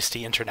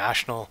 Amnesty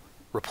International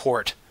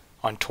report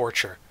on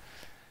torture.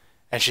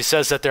 And she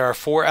says that there are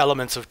 4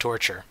 elements of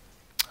torture.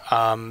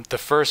 The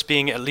first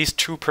being at least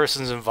 2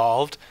 persons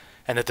involved,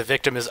 and that the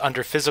victim is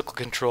under physical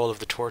control of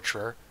the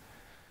torturer.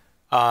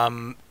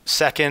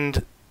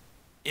 Second,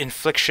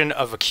 infliction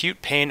of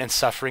acute pain and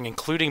suffering,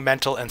 including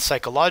mental and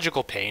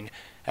psychological pain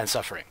and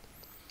suffering.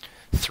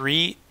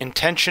 3,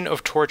 intention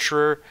of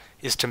torturer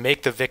is to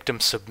make the victim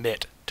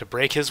submit, to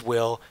break his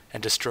will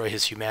and destroy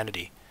his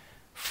humanity.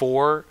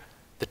 4,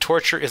 the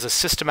torture is a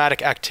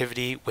systematic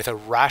activity with a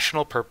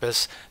rational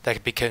purpose that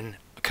can be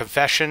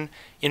confession,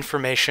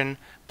 information,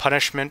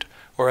 punishment,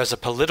 or as a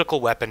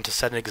political weapon to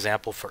set an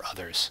example for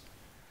others.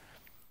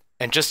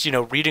 And just,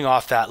 reading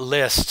off that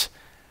list,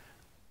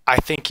 I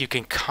think you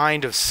can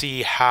kind of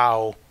see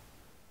how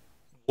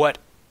what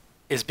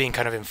is being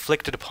kind of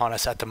inflicted upon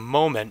us at the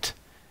moment,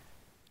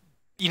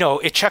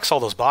 it checks all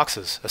those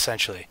boxes,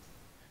 essentially.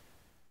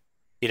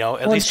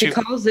 At least she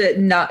calls it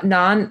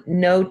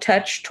no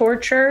touch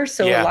torture.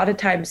 So a lot of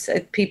times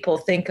people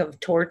think of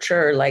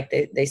torture like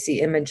they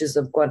see images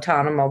of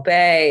Guantanamo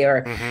Bay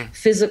or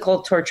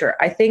physical torture.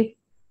 I think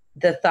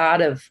the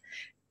thought of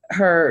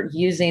her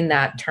using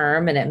that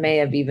term, and it may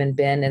have even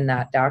been in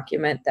that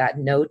document, that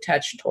no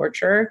touch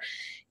torture,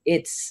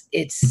 it's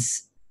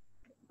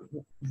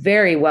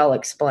very well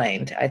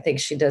explained. I think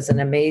she does an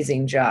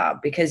amazing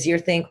job, because you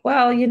think,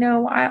 well,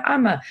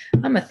 I'm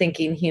a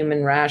thinking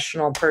human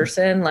rational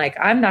person. Like,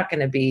 I'm not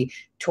going to be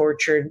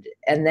tortured.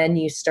 And then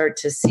you start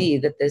to see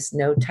that this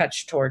no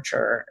touch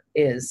torture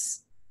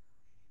is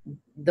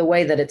the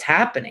way that it's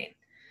happening.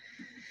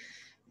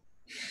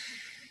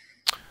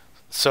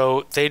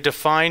 So they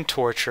define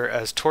torture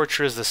as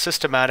torture is the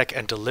systematic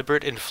and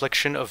deliberate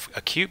infliction of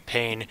acute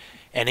pain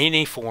in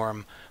any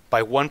form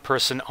by one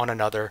person on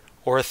another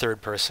or a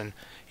third person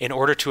in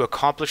order to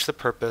accomplish the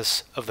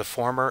purpose of the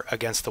former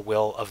against the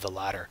will of the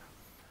latter.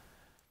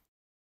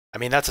 I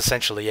mean, that's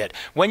essentially it.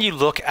 When you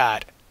look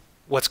at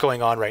what's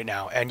going on right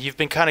now, and you've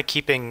been kind of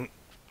keeping,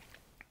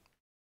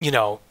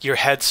 your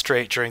head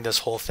straight during this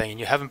whole thing, and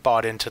you haven't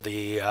bought into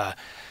the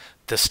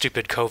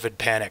stupid COVID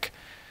panic,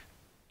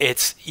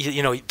 it's,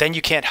 then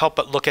you can't help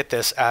but look at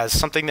this as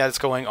something that's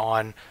going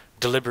on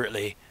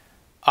deliberately.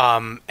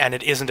 And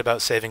it isn't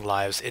about saving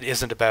lives. It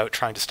isn't about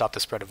trying to stop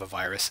the spread of a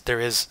virus. There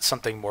is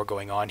something more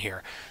going on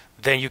here.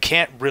 Then you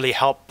can't really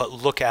help but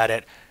look at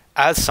it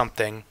as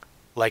something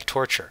like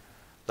torture.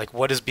 Like,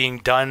 what is being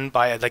done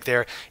by,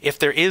 if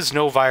there is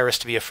no virus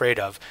to be afraid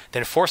of,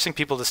 then forcing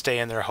people to stay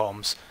in their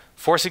homes,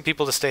 forcing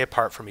people to stay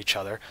apart from each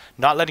other,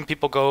 not letting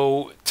people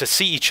go to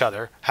see each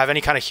other, have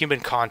any kind of human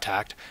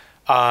contact,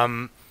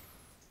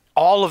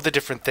 all of the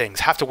different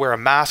things, have to wear a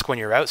mask when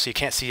you're out so you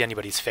can't see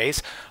anybody's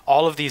face.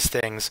 All of these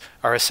things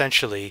are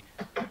essentially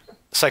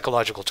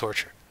psychological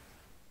torture.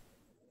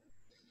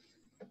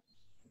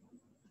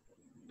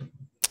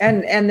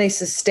 And they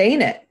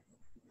sustain it.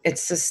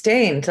 It's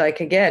sustained.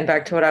 Like, again,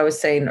 back to what I was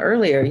saying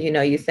earlier,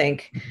 you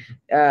think,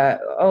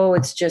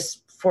 it's just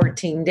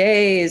 14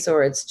 days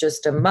or it's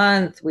just a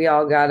month. We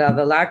all got out of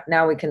the lock.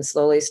 Now we can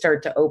slowly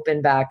start to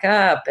open back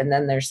up. And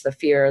then there's the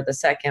fear of the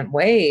second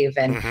wave.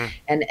 And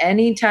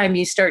anytime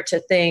you start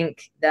to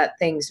think that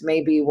things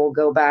maybe will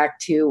go back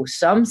to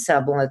some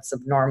semblance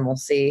of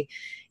normalcy,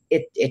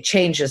 it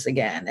changes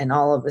again. And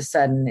all of a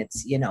sudden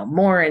it's,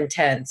 more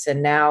intense.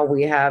 And now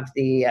we have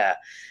the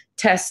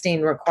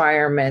testing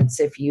requirements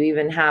if you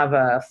even have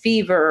a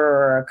fever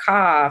or a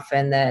cough,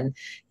 and then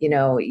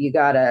you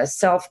got to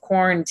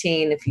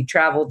self-quarantine if you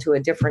travel to a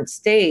different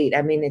state.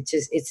 I mean,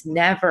 it's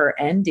never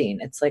ending.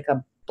 It's like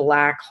a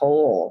black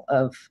hole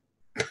of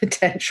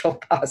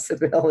potential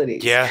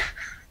possibilities. Yeah.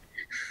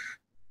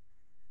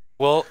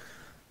 Well,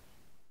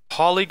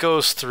 Polly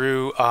goes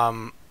through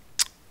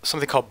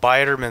something called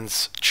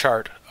Biderman's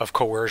chart of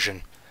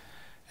coercion.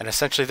 And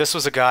essentially, this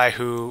was a guy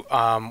who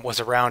was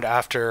around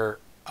after,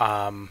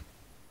 was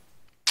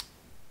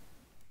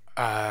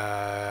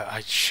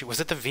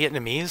it the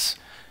Vietnamese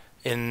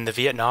in the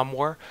Vietnam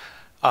War?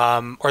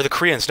 Or the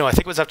Koreans? No, I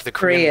think it was after the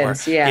Korean War.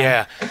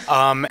 Yeah.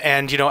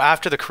 And,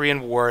 after the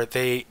Korean War,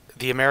 the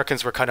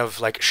Americans were kind of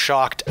like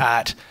shocked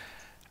at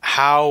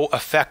how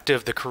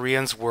effective the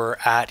Koreans were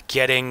at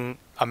getting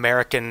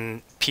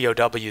American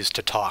POWs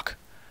to talk.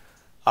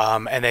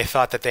 And they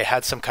thought that they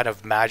had some kind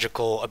of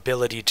magical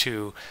ability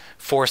to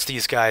force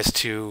these guys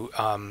to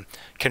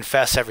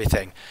confess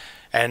everything.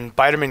 And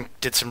Biderman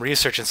did some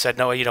research and said,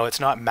 no, it's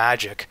not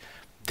magic.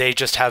 They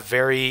just have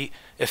very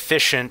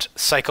efficient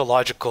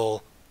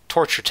psychological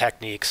torture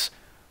techniques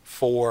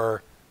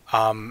for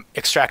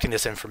extracting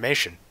this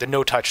information, the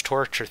no-touch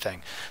torture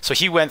thing. So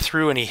he went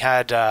through and he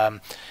had,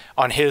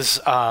 on his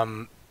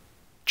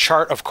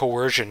chart of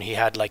coercion, he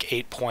had like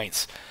 8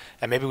 points.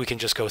 And maybe we can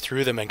just go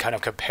through them and kind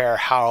of compare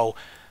how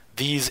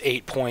these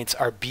 8 points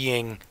are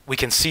we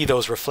can see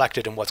those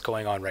reflected in what's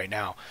going on right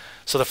now.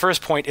 So the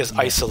first point is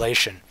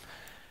isolation.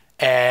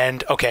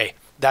 And okay,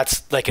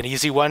 that's like an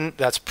easy one.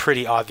 That's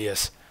pretty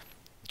obvious.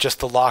 Just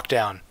the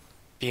lockdown,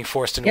 being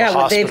forced into a hospital.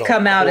 Yeah, well, they've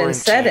come out and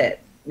said it.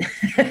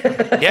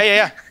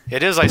 Yeah.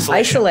 It is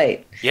isolation.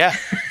 Isolate. Yeah.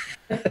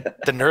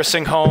 The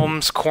nursing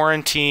homes,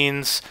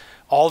 quarantines,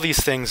 all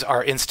these things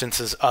are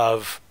instances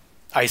of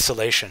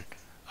isolation.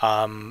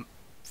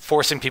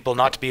 Forcing people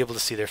not to be able to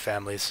see their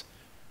families.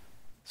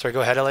 Sorry,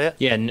 go ahead, Elliot.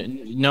 Yeah,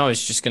 no, I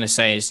was just going to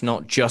say it's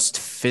not just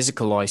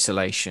physical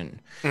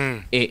isolation.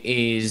 It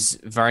is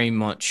very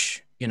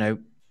much,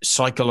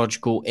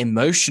 psychological,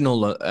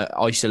 emotional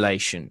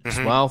isolation as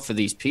well for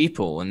these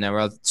people. And there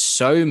are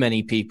so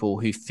many people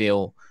who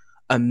feel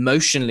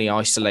emotionally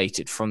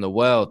isolated from the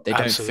world. They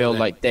don't feel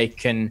like they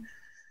can,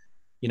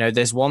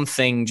 there's one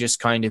thing just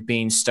kind of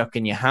being stuck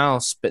in your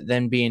house, but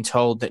then being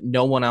told that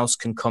no one else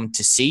can come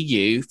to see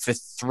you for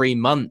 3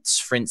 months.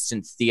 For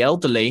instance, the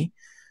elderly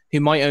who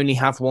might only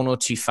have 1 or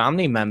 2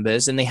 family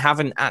members and they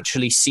haven't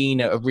actually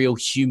seen a real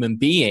human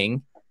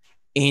being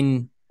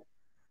in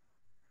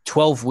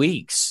 12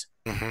 weeks.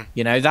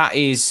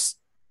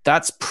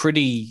 That's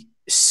pretty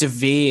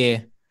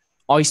severe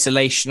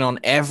isolation on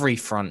every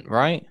front,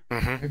 right?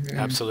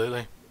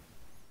 Absolutely.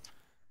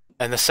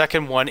 And the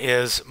second one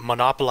is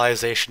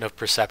monopolization of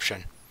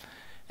perception.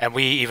 And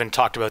we even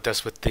talked about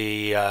this with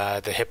the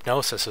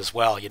hypnosis as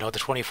well. The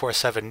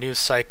 24/7 news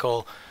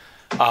cycle,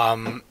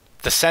 the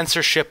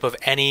censorship of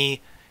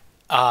any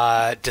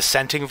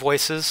dissenting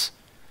voices,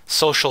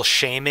 social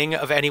shaming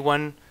of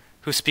anyone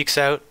who speaks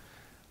out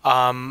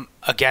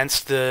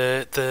against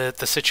the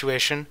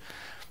situation.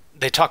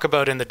 They talk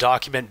about in the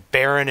document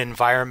barren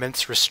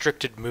environments,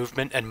 restricted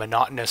movement, and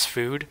monotonous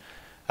food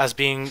as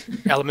being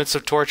elements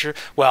of torture.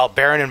 Well,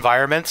 barren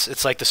environments,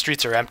 it's like the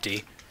streets are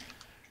empty.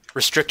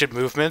 Restricted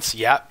movements,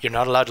 you're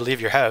not allowed to leave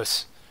your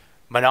house.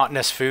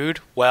 Monotonous food,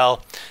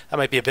 well, that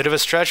might be a bit of a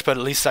stretch, but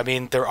at least,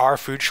 there are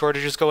food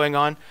shortages going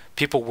on.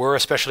 People were,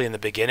 especially in the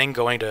beginning,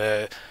 going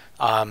to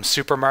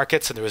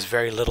supermarkets, and there was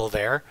very little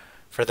there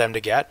for them to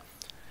get,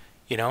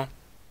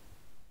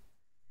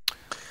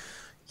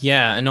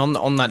 Yeah, and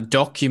on that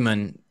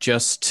document,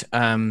 just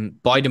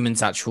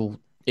Biderman's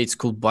it's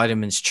called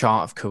Biderman's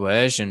chart of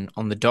coercion.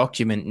 On the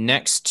document,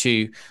 next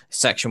to a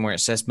section where it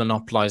says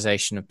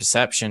monopolization of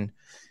perception, it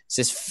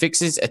says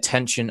fixes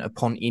attention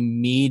upon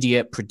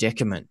immediate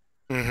predicament,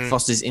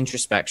 fosters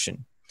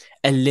introspection,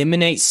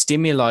 eliminates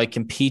stimuli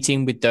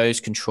competing with those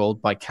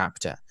controlled by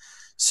captor.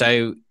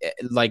 So,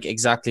 like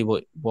exactly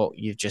what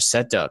you've just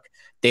said, Doug,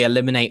 they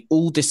eliminate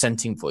all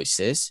dissenting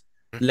voices,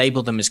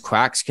 label them as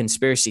quacks,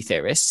 conspiracy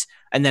theorists,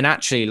 and then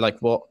actually, like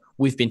what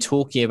we've been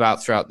talking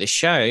about throughout this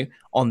show,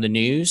 on the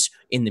news,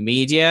 in the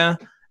media,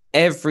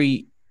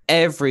 every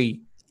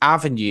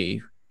avenue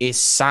is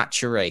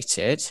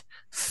saturated,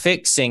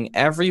 fixing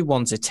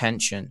everyone's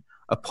attention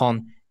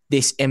upon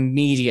this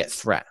immediate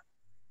threat.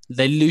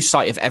 They lose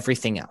sight of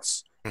everything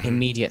else.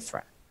 Immediate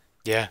threat.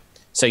 Yeah.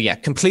 So yeah,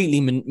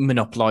 completely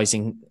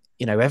monopolizing,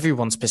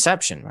 everyone's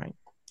perception, right?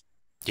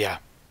 Yeah.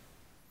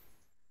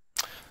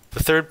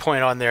 The third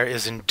point on there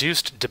is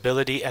induced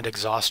debility and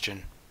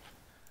exhaustion.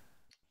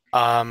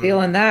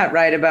 Feeling that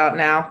right about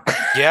now.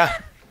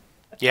 Yeah.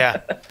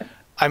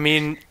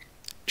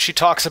 She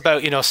talks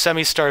about,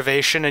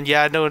 semi-starvation, and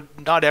no,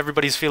 not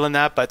everybody's feeling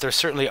that, but there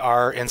certainly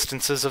are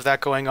instances of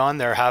that going on.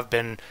 There have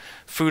been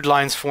food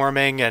lines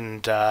forming,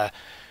 and I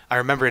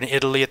remember in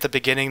Italy at the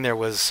beginning there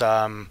was,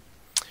 well,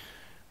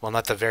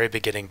 not the very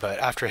beginning, but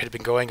after it had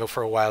been going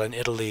for a while in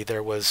Italy,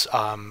 there was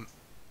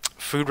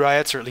food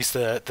riots, or at least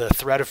the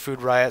threat of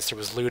food riots. There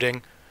was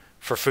looting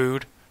for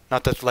food,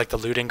 not that like the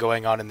looting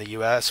going on in the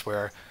U.S.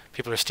 where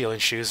people are stealing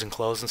shoes and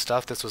clothes and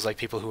stuff. This was like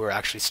people who were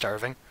actually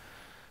starving.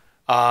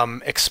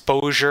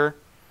 Exposure.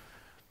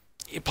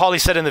 Paulie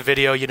said in the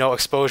video,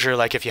 exposure,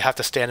 like if you have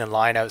to stand in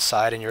line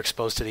outside and you're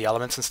exposed to the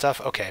elements and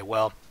stuff. Okay,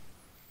 well,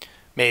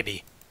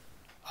 maybe.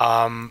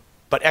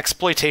 But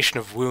exploitation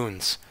of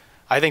wounds,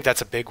 I think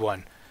that's a big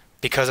one,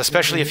 because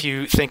especially if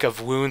you think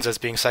of wounds as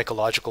being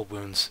psychological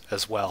wounds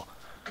as well.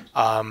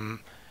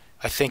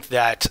 I think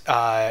that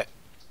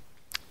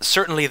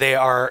certainly they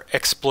are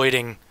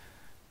exploiting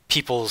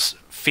people's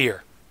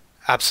fear.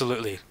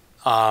 Absolutely.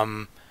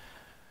 And,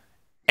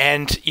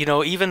 you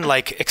know, even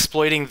like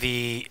exploiting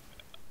the,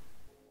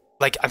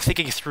 like I'm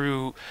thinking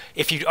through,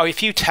 if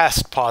you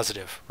test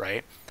positive,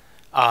 right?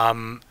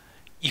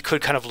 You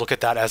could kind of look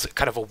at that as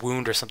kind of a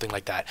wound or something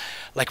like that.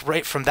 Like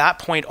right from that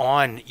point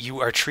on, you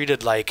are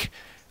treated like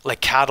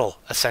cattle,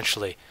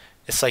 essentially.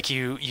 It's like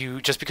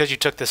you just because you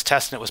took this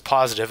test and it was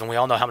positive, and we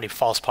all know how many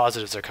false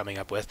positives they're coming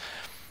up with.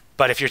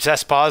 But if you're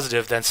test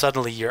positive, then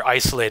suddenly you're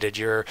isolated,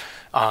 you're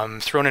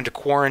thrown into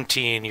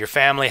quarantine, your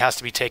family has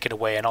to be taken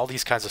away, and all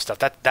these kinds of stuff.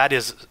 That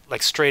is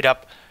like straight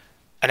up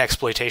an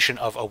exploitation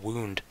of a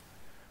wound.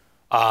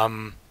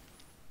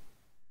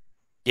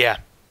 Yeah.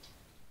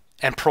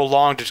 And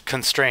prolonged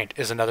constraint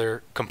is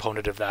another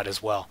component of that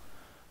as well.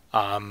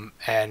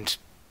 And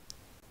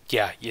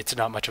yeah, it's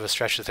not much of a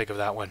stretch to think of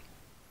that one.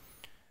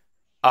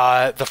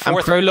 The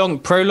fourth,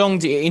 and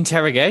prolonged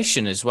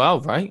interrogation as well,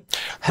 right?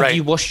 Have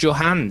you washed your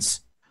hands?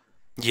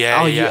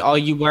 Yeah. Are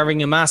you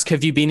wearing a mask?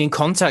 Have you been in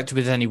contact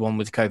with anyone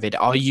with COVID?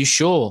 Are you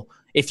sure?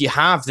 If you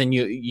have, then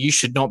you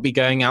should not be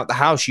going out the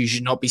house. You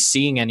should not be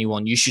seeing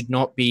anyone. You should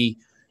not be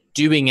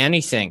doing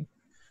anything.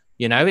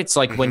 You know, it's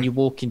like when you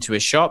walk into a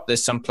shop,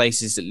 there's some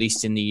places, at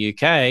least in the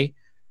UK,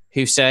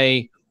 who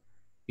say,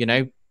 you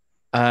know,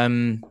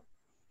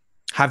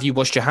 have you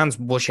washed your hands?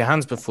 Wash your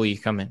hands before you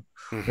come in.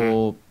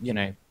 Or, you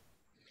know,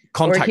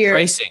 contact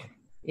tracing.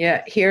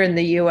 Yeah, here in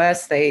the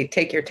US, they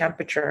take your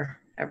temperature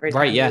every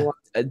time. Right, yeah.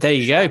 There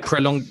you go.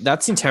 Prolonged,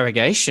 that's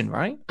interrogation,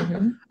 right?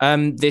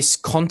 This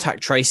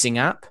contact tracing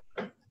app,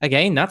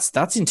 again,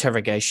 that's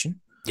interrogation.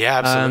 Yeah,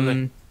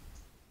 absolutely.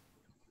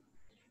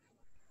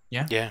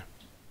 Yeah.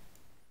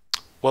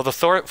 Well, the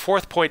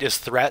fourth point is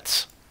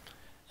threats,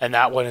 and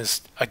that one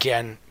is,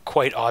 again,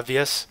 quite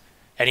obvious.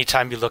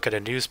 Anytime you look at a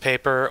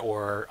newspaper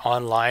or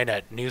online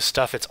at news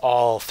stuff, it's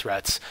all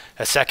threats.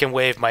 A second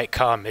wave might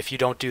come. If you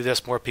don't do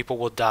this, more people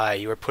will die.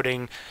 You are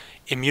putting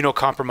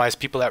immunocompromised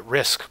people at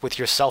risk with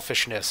your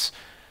selfishness.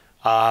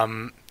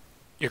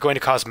 You're going to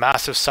cause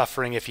massive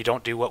suffering if you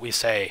don't do what we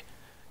say.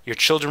 Your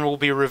children will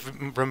be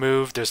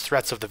removed. There's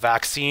threats of the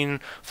vaccine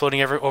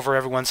floating over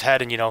everyone's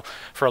head. And, you know,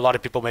 for a lot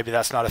of people, maybe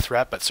that's not a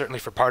threat, but certainly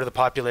for part of the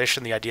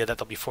population, the idea that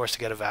they'll be forced to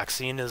get a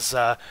vaccine is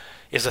a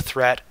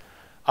threat.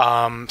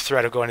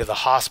 Threat of going to the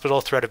hospital,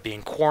 threat of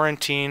being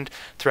quarantined,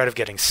 threat of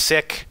getting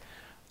sick.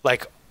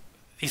 Like,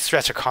 these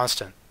threats are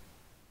constant,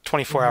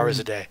 24 hours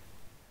a day.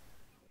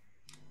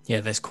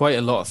 Yeah, there's quite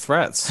a lot of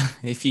threats.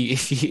 If you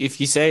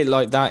say it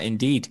like that,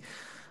 indeed.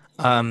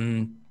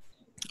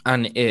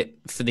 And it,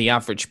 for the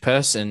average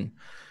person,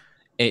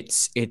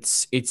 it's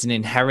an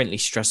inherently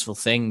stressful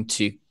thing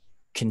to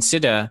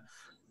consider,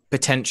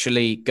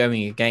 potentially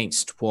going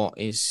against what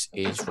is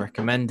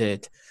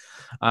recommended,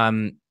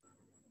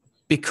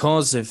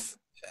 because of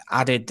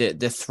added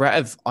the threat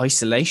of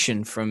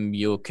isolation from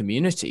your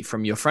community,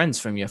 from your friends,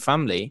 from your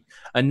family,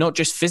 and not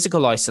just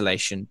physical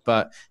isolation,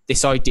 but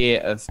this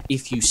idea of,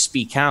 if you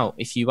speak out,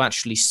 if you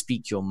actually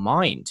speak your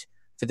mind,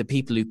 for the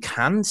people who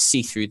can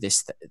see through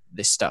this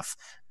stuff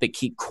but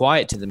keep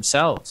quiet to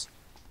themselves,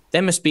 they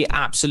must be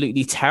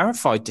absolutely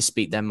terrified to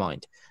speak their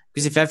mind,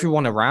 because if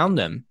everyone around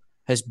them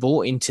has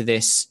bought into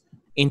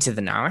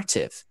the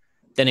narrative,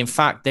 then in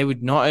fact they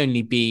would not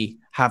only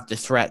have the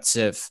threats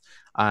of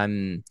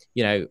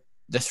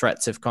the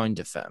threats of kind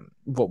of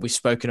what we've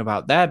spoken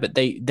about there, but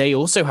they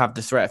also have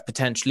the threat of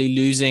potentially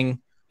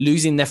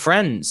losing their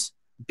friends,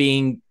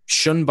 being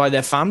shunned by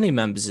their family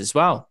members as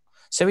well.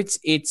 So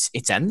it's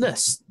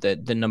endless,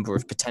 the number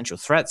of potential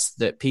threats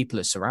that people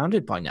are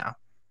surrounded by now.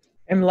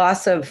 And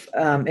loss of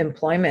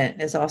employment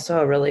is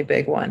also a really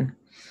big one.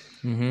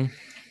 You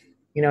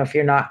know, if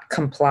you're not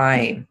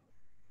complying,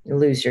 you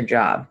lose your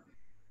job.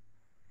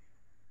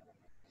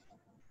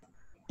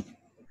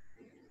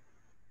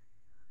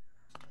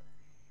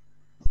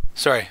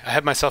 Sorry, I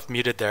had myself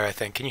muted there, I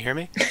think. Can you hear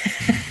me?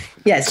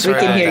 Yes, we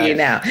can hear you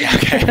now. Yeah,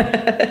 okay.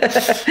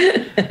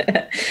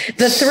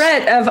 The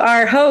threat of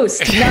our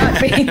host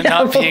not being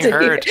not being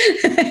heard.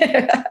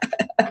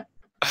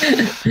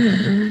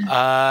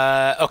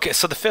 Okay,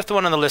 so the fifth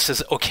one on the list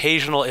is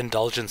occasional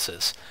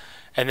indulgences.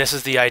 And this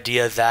is the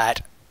idea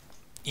that,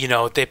 you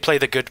know, they play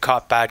the good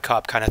cop, bad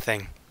cop kind of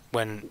thing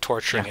when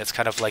torturing. It's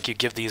kind of like you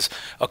give these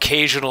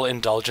occasional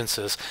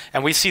indulgences.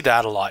 And we see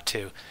that a lot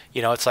too.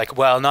 You know, it's like,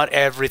 well, not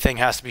everything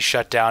has to be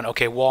shut down.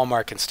 Okay,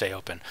 Walmart can stay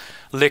open.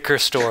 Liquor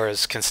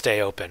stores can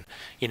stay open.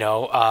 You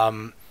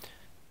know,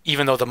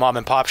 even though the mom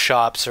and pop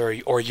shops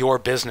or your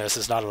business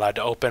is not allowed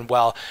to open,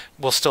 well,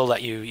 we'll still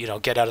let you, you know,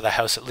 get out of the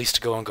house at least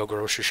to go and go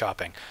grocery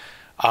shopping.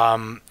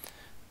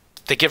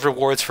 They give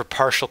rewards for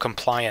partial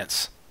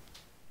compliance.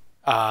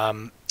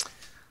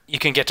 You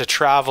can get to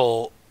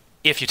travel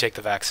if you take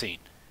the vaccine,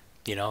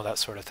 you know, that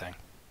sort of thing.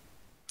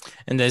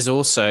 And there's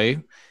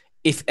also,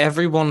 if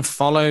everyone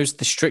follows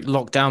the strict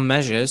lockdown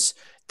measures,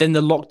 then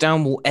the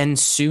lockdown will end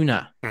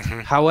sooner.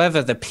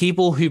 However, the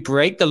people who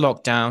break the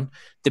lockdown,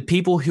 the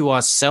people who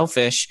are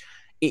selfish,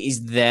 it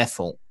is their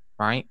fault,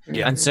 right?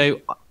 Yeah. And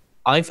so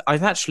I've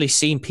actually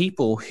seen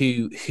people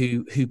who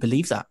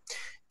believe that.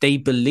 They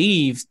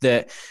believe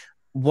that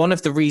one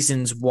of the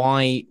reasons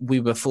why we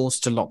were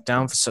forced to lock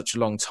down for such a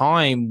long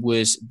time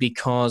was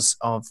because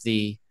of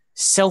the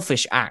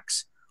selfish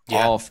acts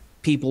of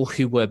people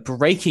who were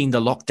breaking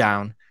the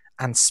lockdown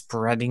and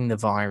spreading the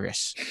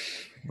virus,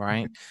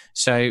 right?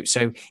 So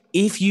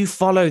if you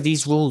follow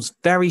these rules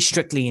very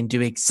strictly and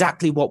do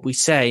exactly what we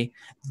say,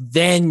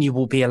 then you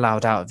will be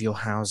allowed out of your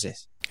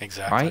houses.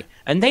 Exactly. Right?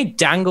 And they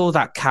dangle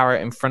that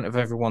carrot in front of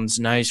everyone's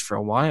nose for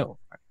a while.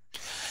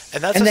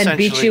 And that's then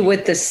beat you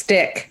with the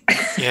stick.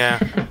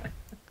 Yeah.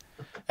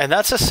 And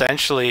that's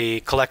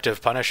essentially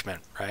collective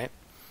punishment, right?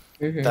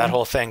 That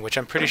whole thing, which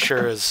I'm pretty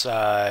sure is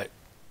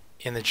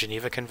in the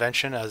Geneva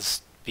Convention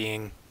as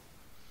being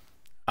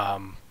a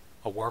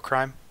war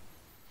crime.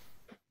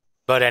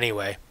 But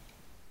anyway.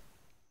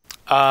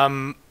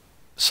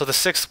 So the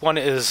sixth one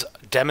is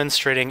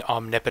demonstrating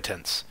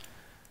omnipotence.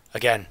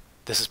 Again,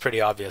 this is pretty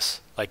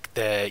obvious. Like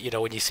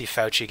when you see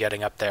Fauci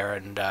getting up there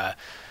and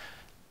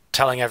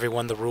telling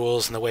everyone the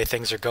rules and the way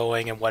things are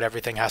going and what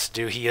everything has to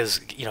do, he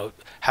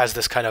has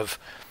this kind of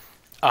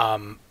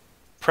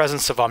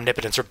presence of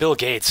omnipotence, or Bill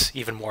Gates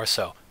even more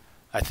so,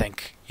 I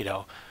think,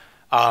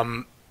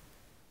 and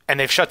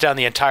they've shut down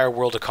the entire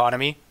world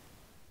economy.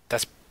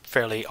 That's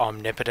fairly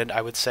omnipotent,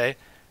 I would say.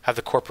 Have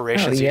the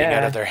corporations eating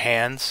out of their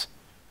hands.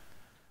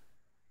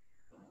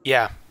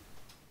 Yeah,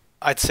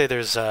 I'd say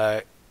there's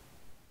a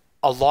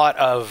lot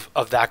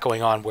of that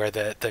going on, where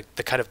the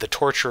kind of the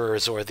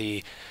torturers or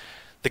the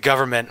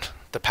government,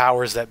 the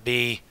powers that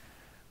be,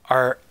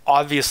 are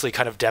obviously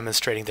kind of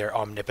demonstrating their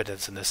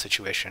omnipotence in this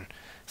situation.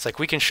 It's like,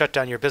 we can shut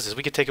down your business.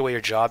 We could take away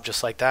your job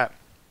just like that.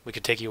 We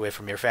could take you away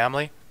from your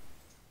family.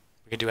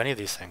 We could do any of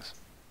these things.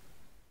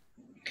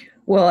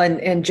 Well,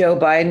 and Joe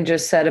Biden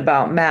just said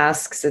about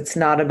masks, it's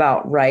not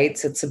about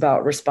rights, it's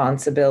about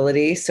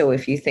responsibility. So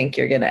if you think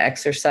you're going to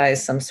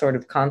exercise some sort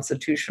of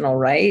constitutional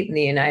right in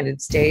the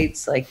United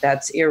States, like,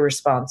 that's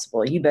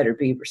irresponsible. You better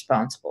be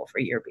responsible for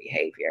your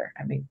behavior.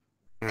 I mean,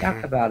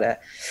 talk about it.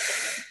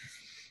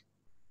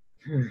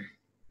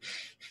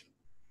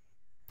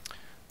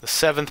 The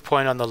seventh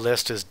point on the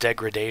list is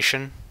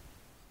degradation.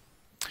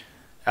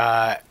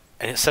 And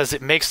it says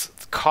it makes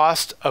the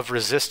cost of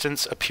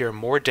resistance appear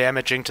more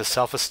damaging to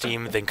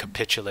self-esteem than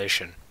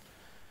capitulation.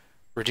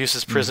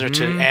 Reduces prisoner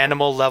to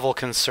animal-level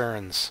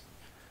concerns.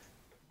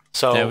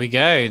 So there we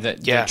go.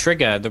 The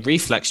trigger, the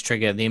reflex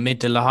trigger, the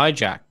amygdala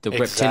hijack, the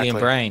reptilian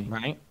brain,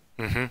 right?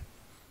 Get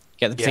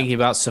them thinking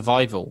about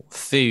survival,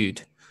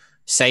 food,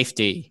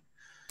 safety,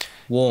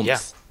 warmth. Yeah.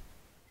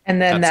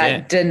 And then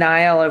that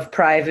denial of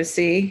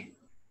privacy,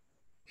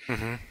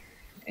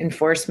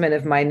 enforcement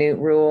of minute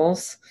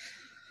rules.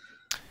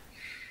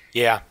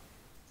 Yeah.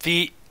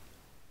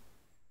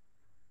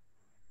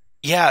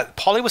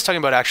 Polly was talking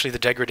about actually the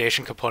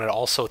degradation component,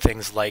 also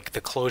things like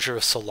the closure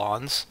of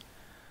salons,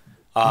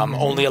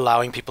 only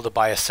allowing people to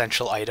buy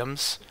essential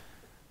items,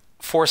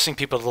 forcing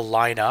people to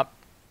line up,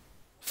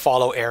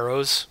 follow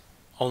arrows,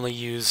 only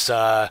use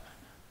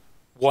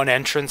one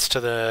entrance to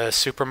the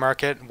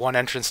supermarket, one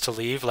entrance to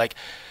leave. Like,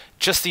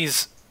 just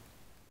these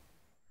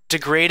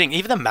degrading,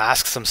 even the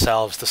masks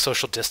themselves, the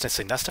social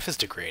distancing, that stuff is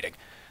degrading.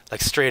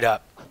 Like, straight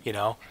up,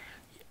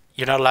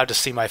 you're not allowed to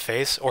see my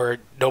face, or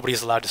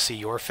nobody's allowed to see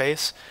your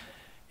face.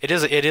 It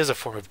is a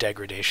form of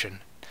degradation.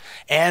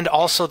 And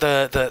also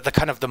the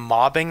kind of the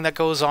mobbing that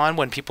goes on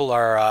when people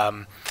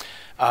are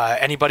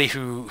anybody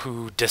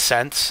who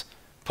dissents,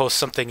 posts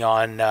something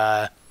on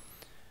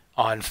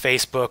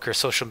Facebook or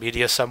social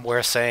media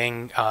somewhere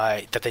saying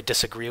that they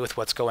disagree with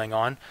what's going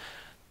on.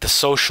 The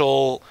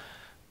social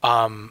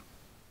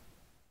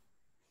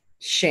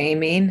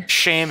shaming.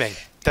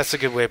 That's a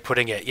good way of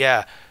putting it.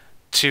 Yeah,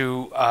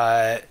 to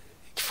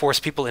force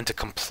people into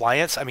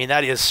compliance. I mean,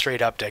 that is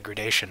straight up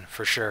degradation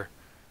for sure.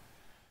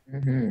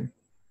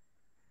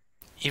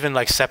 Even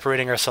like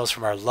separating ourselves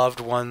from our loved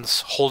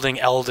ones, holding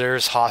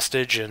elders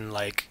hostage in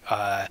like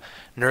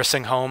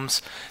nursing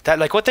homes. That,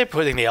 like, what they're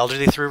putting the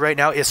elderly through right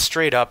now is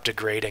straight up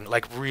degrading,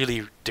 like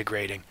really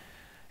degrading.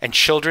 And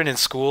children in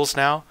schools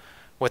now,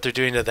 what they're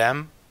doing to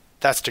them,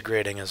 that's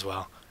degrading as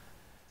well.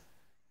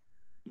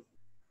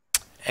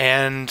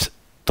 And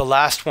the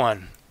last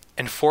one,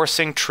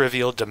 enforcing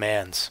trivial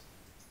demands.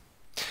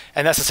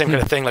 And that's the same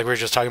kind of thing, like we were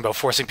just talking about,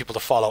 forcing people to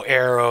follow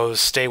arrows,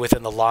 stay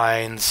within the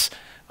lines,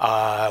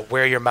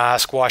 wear your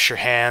mask, wash your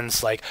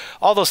hands. Like,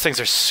 all those things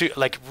are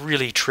like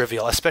really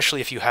trivial,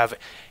 especially if you have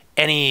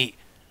any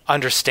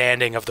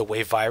understanding of the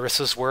way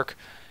viruses work.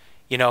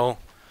 Demanding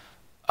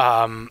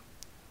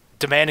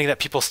that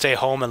people stay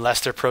home unless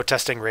they're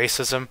protesting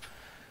racism.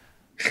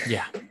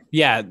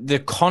 Yeah, the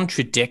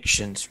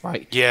contradictions,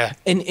 right? Yeah.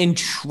 In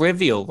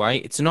trivial,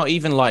 right? It's not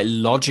even like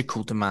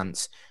logical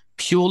demands.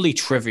 Purely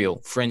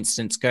trivial. For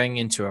instance, going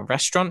into a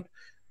restaurant,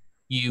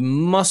 you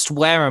must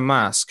wear a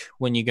mask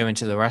when you go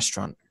into the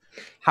restaurant.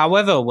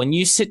 However, when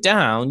you sit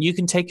down, you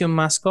can take your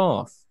mask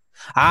off.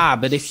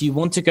 But if you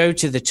want to go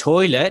to the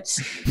toilet,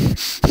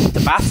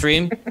 the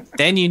bathroom,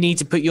 then you need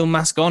to put your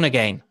mask on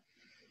again.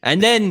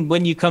 And then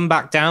when you come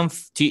back down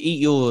to eat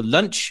your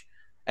lunch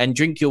and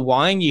drink your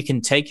wine, you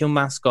can take your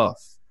mask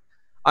off.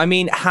 I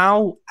mean,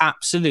 how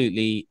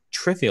absolutely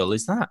trivial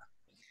is that?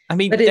 I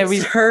mean, there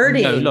is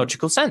no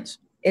logical sense.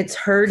 It's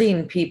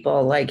hurting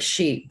people like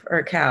sheep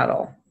or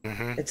cattle.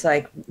 Mm-hmm. It's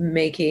like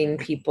making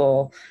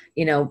people,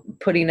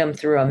 putting them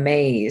through a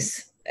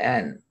maze.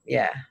 And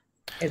yeah.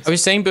 I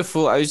was saying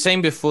before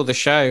the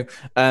show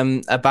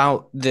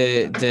about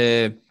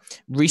the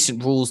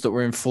recent rules that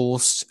were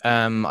enforced.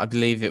 I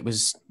believe it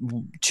was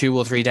 2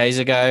 or 3 days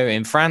ago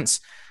in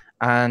France.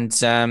 And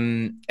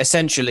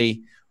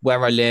essentially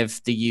where I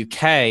live, the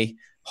UK,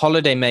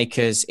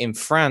 holidaymakers in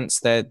France,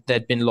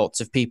 there'd been lots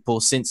of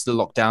people since the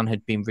lockdown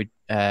had been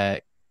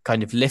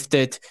kind of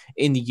lifted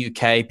in the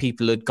UK.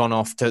 People had gone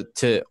off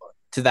to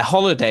their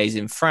holidays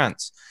in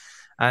France,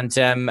 and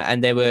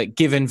they were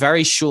given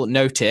very short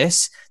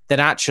notice that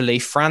actually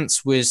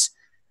France was,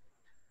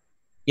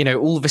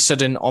 all of a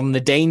sudden on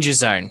the danger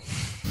zone.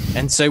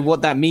 And so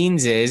what that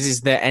means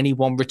is that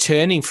anyone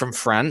returning from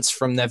France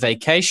from their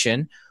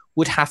vacation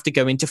would have to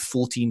go into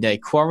 14-day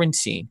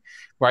quarantine,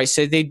 right?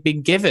 So they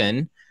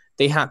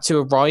had to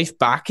arrive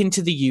back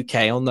into the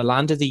UK, on the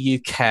land of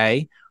the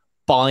UK,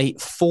 by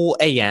 4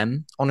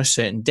 a.m. on a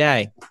certain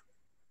day.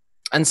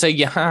 And so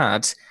you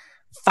had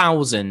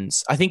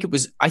thousands, I think it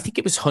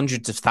was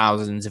hundreds of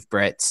thousands of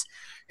Brits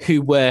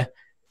who were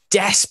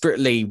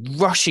desperately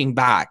rushing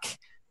back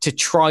to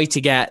try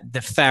to get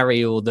the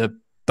ferry or the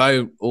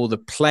boat or the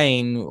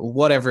plane or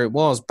whatever it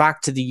was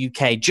back to the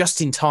UK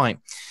just in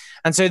time.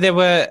 And so there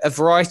were a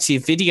variety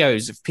of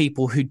videos of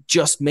people who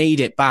just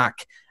made it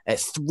back at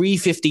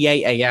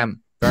 3:58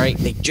 a.m. Right?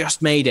 They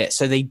just made it.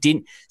 So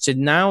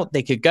now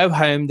they could go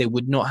home. They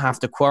would not have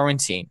to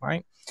quarantine,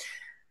 right?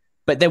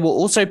 But there were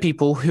also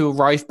people who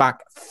arrived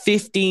back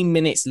 15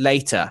 minutes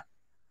later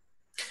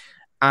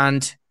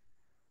and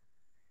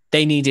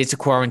they needed to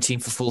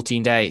quarantine for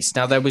 14 days.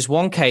 Now, there was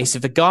one case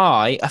of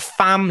a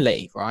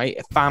family, right?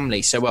 A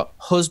family. So a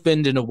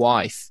husband and a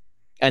wife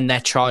and their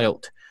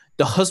child.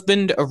 The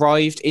husband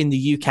arrived in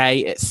the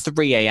UK at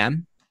 3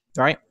 a.m.,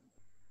 right?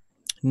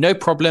 No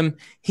problem.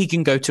 He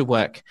can go to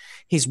work.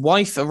 His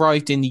wife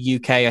arrived in the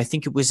UK, I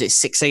think it was at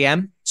 6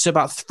 a.m., so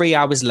about 3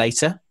 hours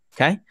later,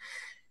 okay?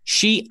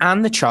 She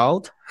and the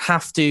child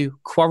have to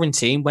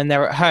quarantine when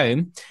they're at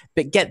home.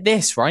 But get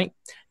this, right?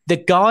 The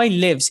guy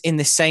lives in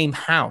the same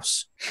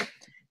house.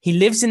 He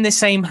lives in the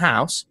same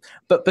house,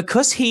 but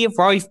because he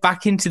arrived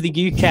back into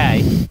the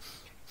UK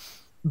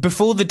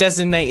before the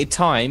designated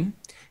time,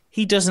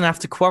 he doesn't have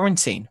to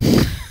quarantine.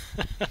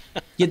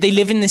 Yet they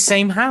live in the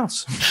same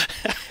house.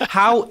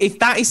 How, if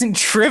that isn't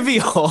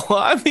trivial,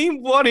 I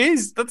mean, what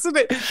is? That's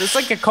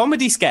like a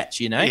comedy sketch,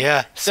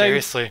 Yeah,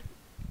 seriously.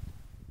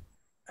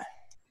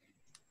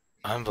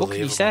 Unbelievable. What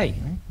can you say?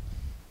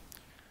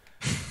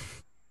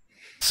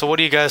 So what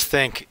do you guys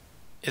think?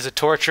 Is it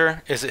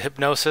torture? Is it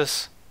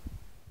hypnosis?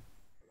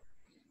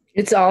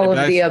 It's all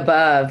of the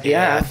above,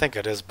 yeah. I think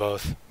it is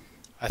both.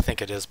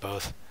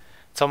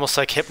 It's almost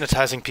like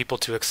hypnotizing people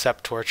to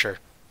accept torture.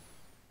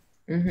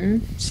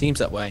 Mm-hmm. Seems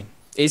that way.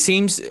 It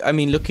seems, I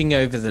mean, looking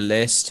over the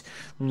list,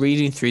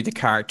 reading through the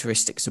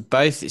characteristics of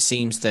both, it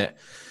seems that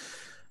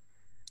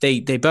they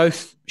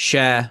both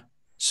share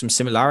some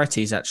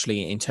similarities,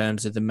 actually, in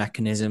terms of the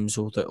mechanisms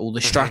or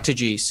the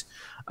strategies.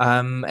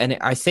 And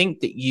I think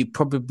that you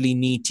probably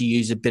need to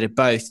use a bit of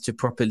both to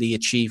properly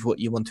achieve what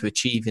you want to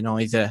achieve in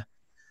either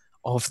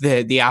of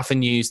the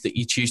avenues that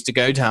you choose to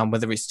go down,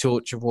 whether it's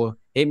torture or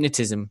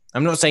hypnotism.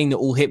 I'm not saying that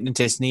all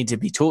hypnotists need to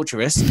be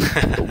torturous,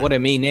 but what I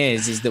mean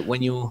is that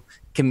when you're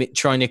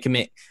trying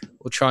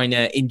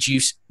to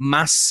induce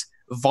mass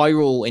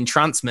viral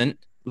entrancement,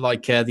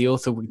 like the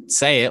author would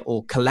say it,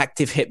 or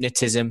collective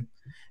hypnotism,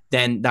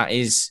 then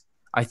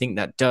I think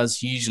that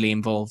does usually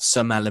involve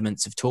some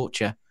elements of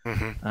torture.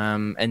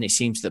 Mm-hmm. And it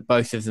seems that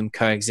both of them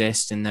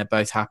coexist and they're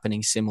both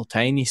happening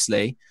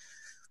simultaneously.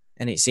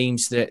 And it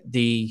seems that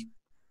the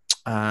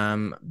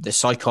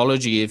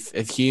psychology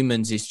of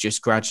humans is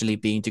just gradually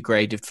being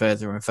degraded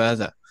further and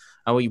further.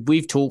 And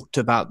we've talked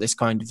about this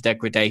kind of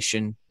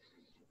degradation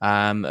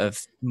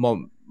of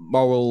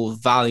moral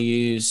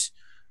values,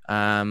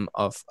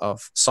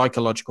 of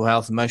psychological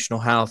health, emotional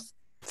health,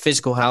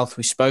 physical health.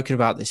 We've spoken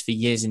about this for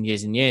years and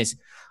years and years.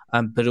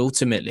 But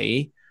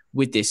ultimately,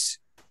 with this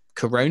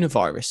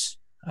coronavirus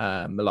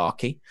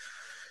malarkey,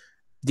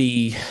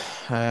 these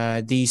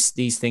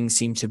things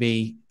seem to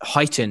be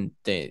heightened.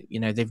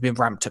 They've been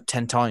ramped up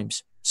 10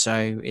 times.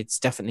 So it's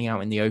definitely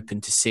out in the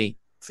open to see,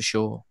 for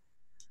sure.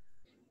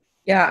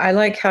 Yeah, I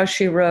like how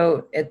she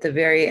wrote at the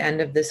very end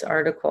of this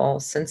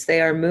article, since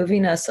they are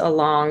moving us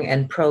along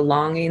and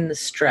prolonging the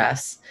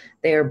stress,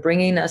 they are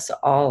bringing us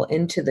all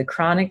into the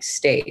chronic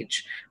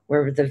stage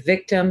where the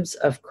victims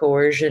of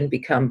coercion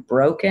become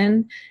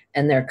broken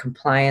and their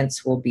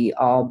compliance will be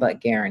all but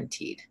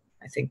guaranteed.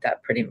 I think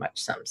that pretty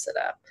much sums it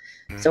up.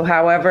 So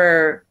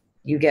however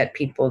you get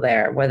people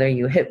there, whether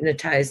you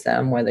hypnotize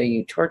them, whether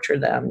you torture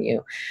them,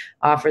 you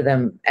offer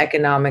them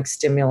economic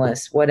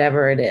stimulus,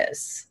 whatever it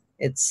is.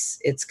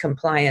 Its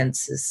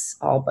compliance is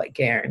all but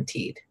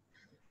guaranteed.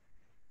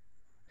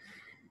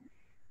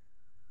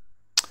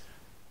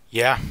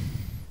 Yeah.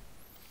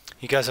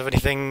 You guys have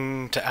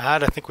anything to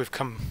add? I think we've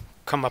come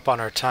up on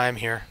our time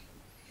here.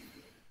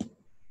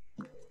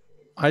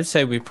 I'd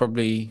say we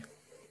probably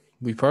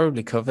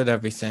covered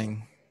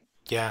everything.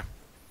 Yeah.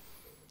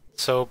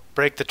 So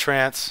break the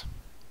trance.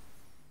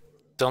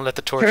 Don't let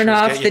the torturers Turn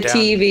off get you the down.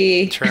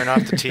 TV. Turn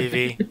off the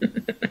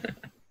TV.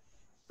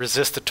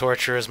 Resist the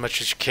torture as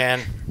much as you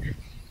can.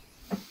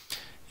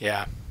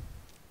 Yeah.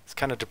 It's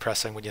kind of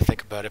depressing when you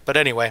think about it. But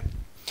anyway,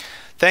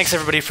 thanks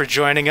everybody for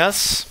joining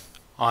us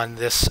on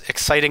this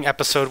exciting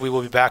episode. We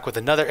will be back with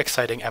another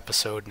exciting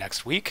episode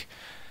next week.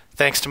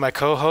 Thanks to my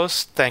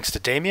co-host. Thanks to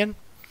Damien.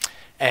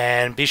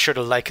 And be sure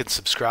to like and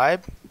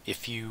subscribe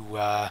if you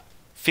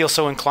feel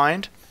so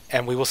inclined.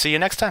 And we will see you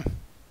next time.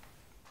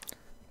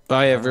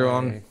 Bye,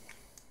 everyone. Bye.